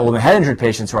 And they thought, well, the head injured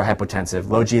patients who are hypotensive,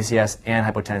 low GCS and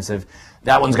hypotensive,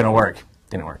 that one's going to work.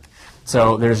 Didn't work.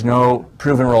 So there's no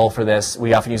proven role for this.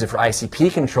 We often use it for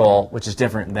ICP control, which is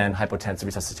different than hypotensive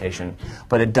resuscitation,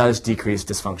 but it does decrease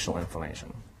dysfunctional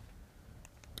inflammation.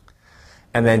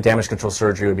 And then damage control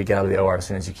surgery would be get out of the OR as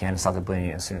soon as you can and stop the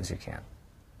bleeding as soon as you can.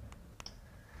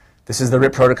 This is the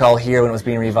RIP protocol here when it was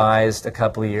being revised a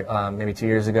couple of years, maybe 2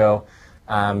 years ago.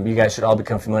 You guys should all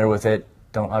become familiar with it.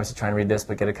 Don't obviously try and read this,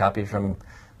 but get a copy from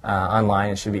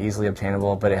online. It should be easily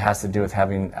obtainable, but it has to do with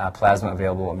having plasma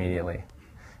available immediately.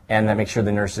 And then make sure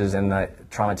the nurses and the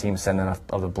trauma team send enough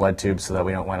of the blood tubes so that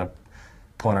we don't wind up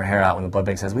pulling our hair out when the blood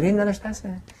bank says, we need another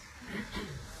specimen.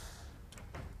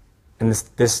 And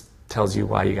this tells you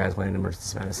why you guys went into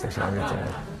emergency medicine.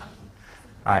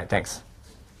 All right, thanks.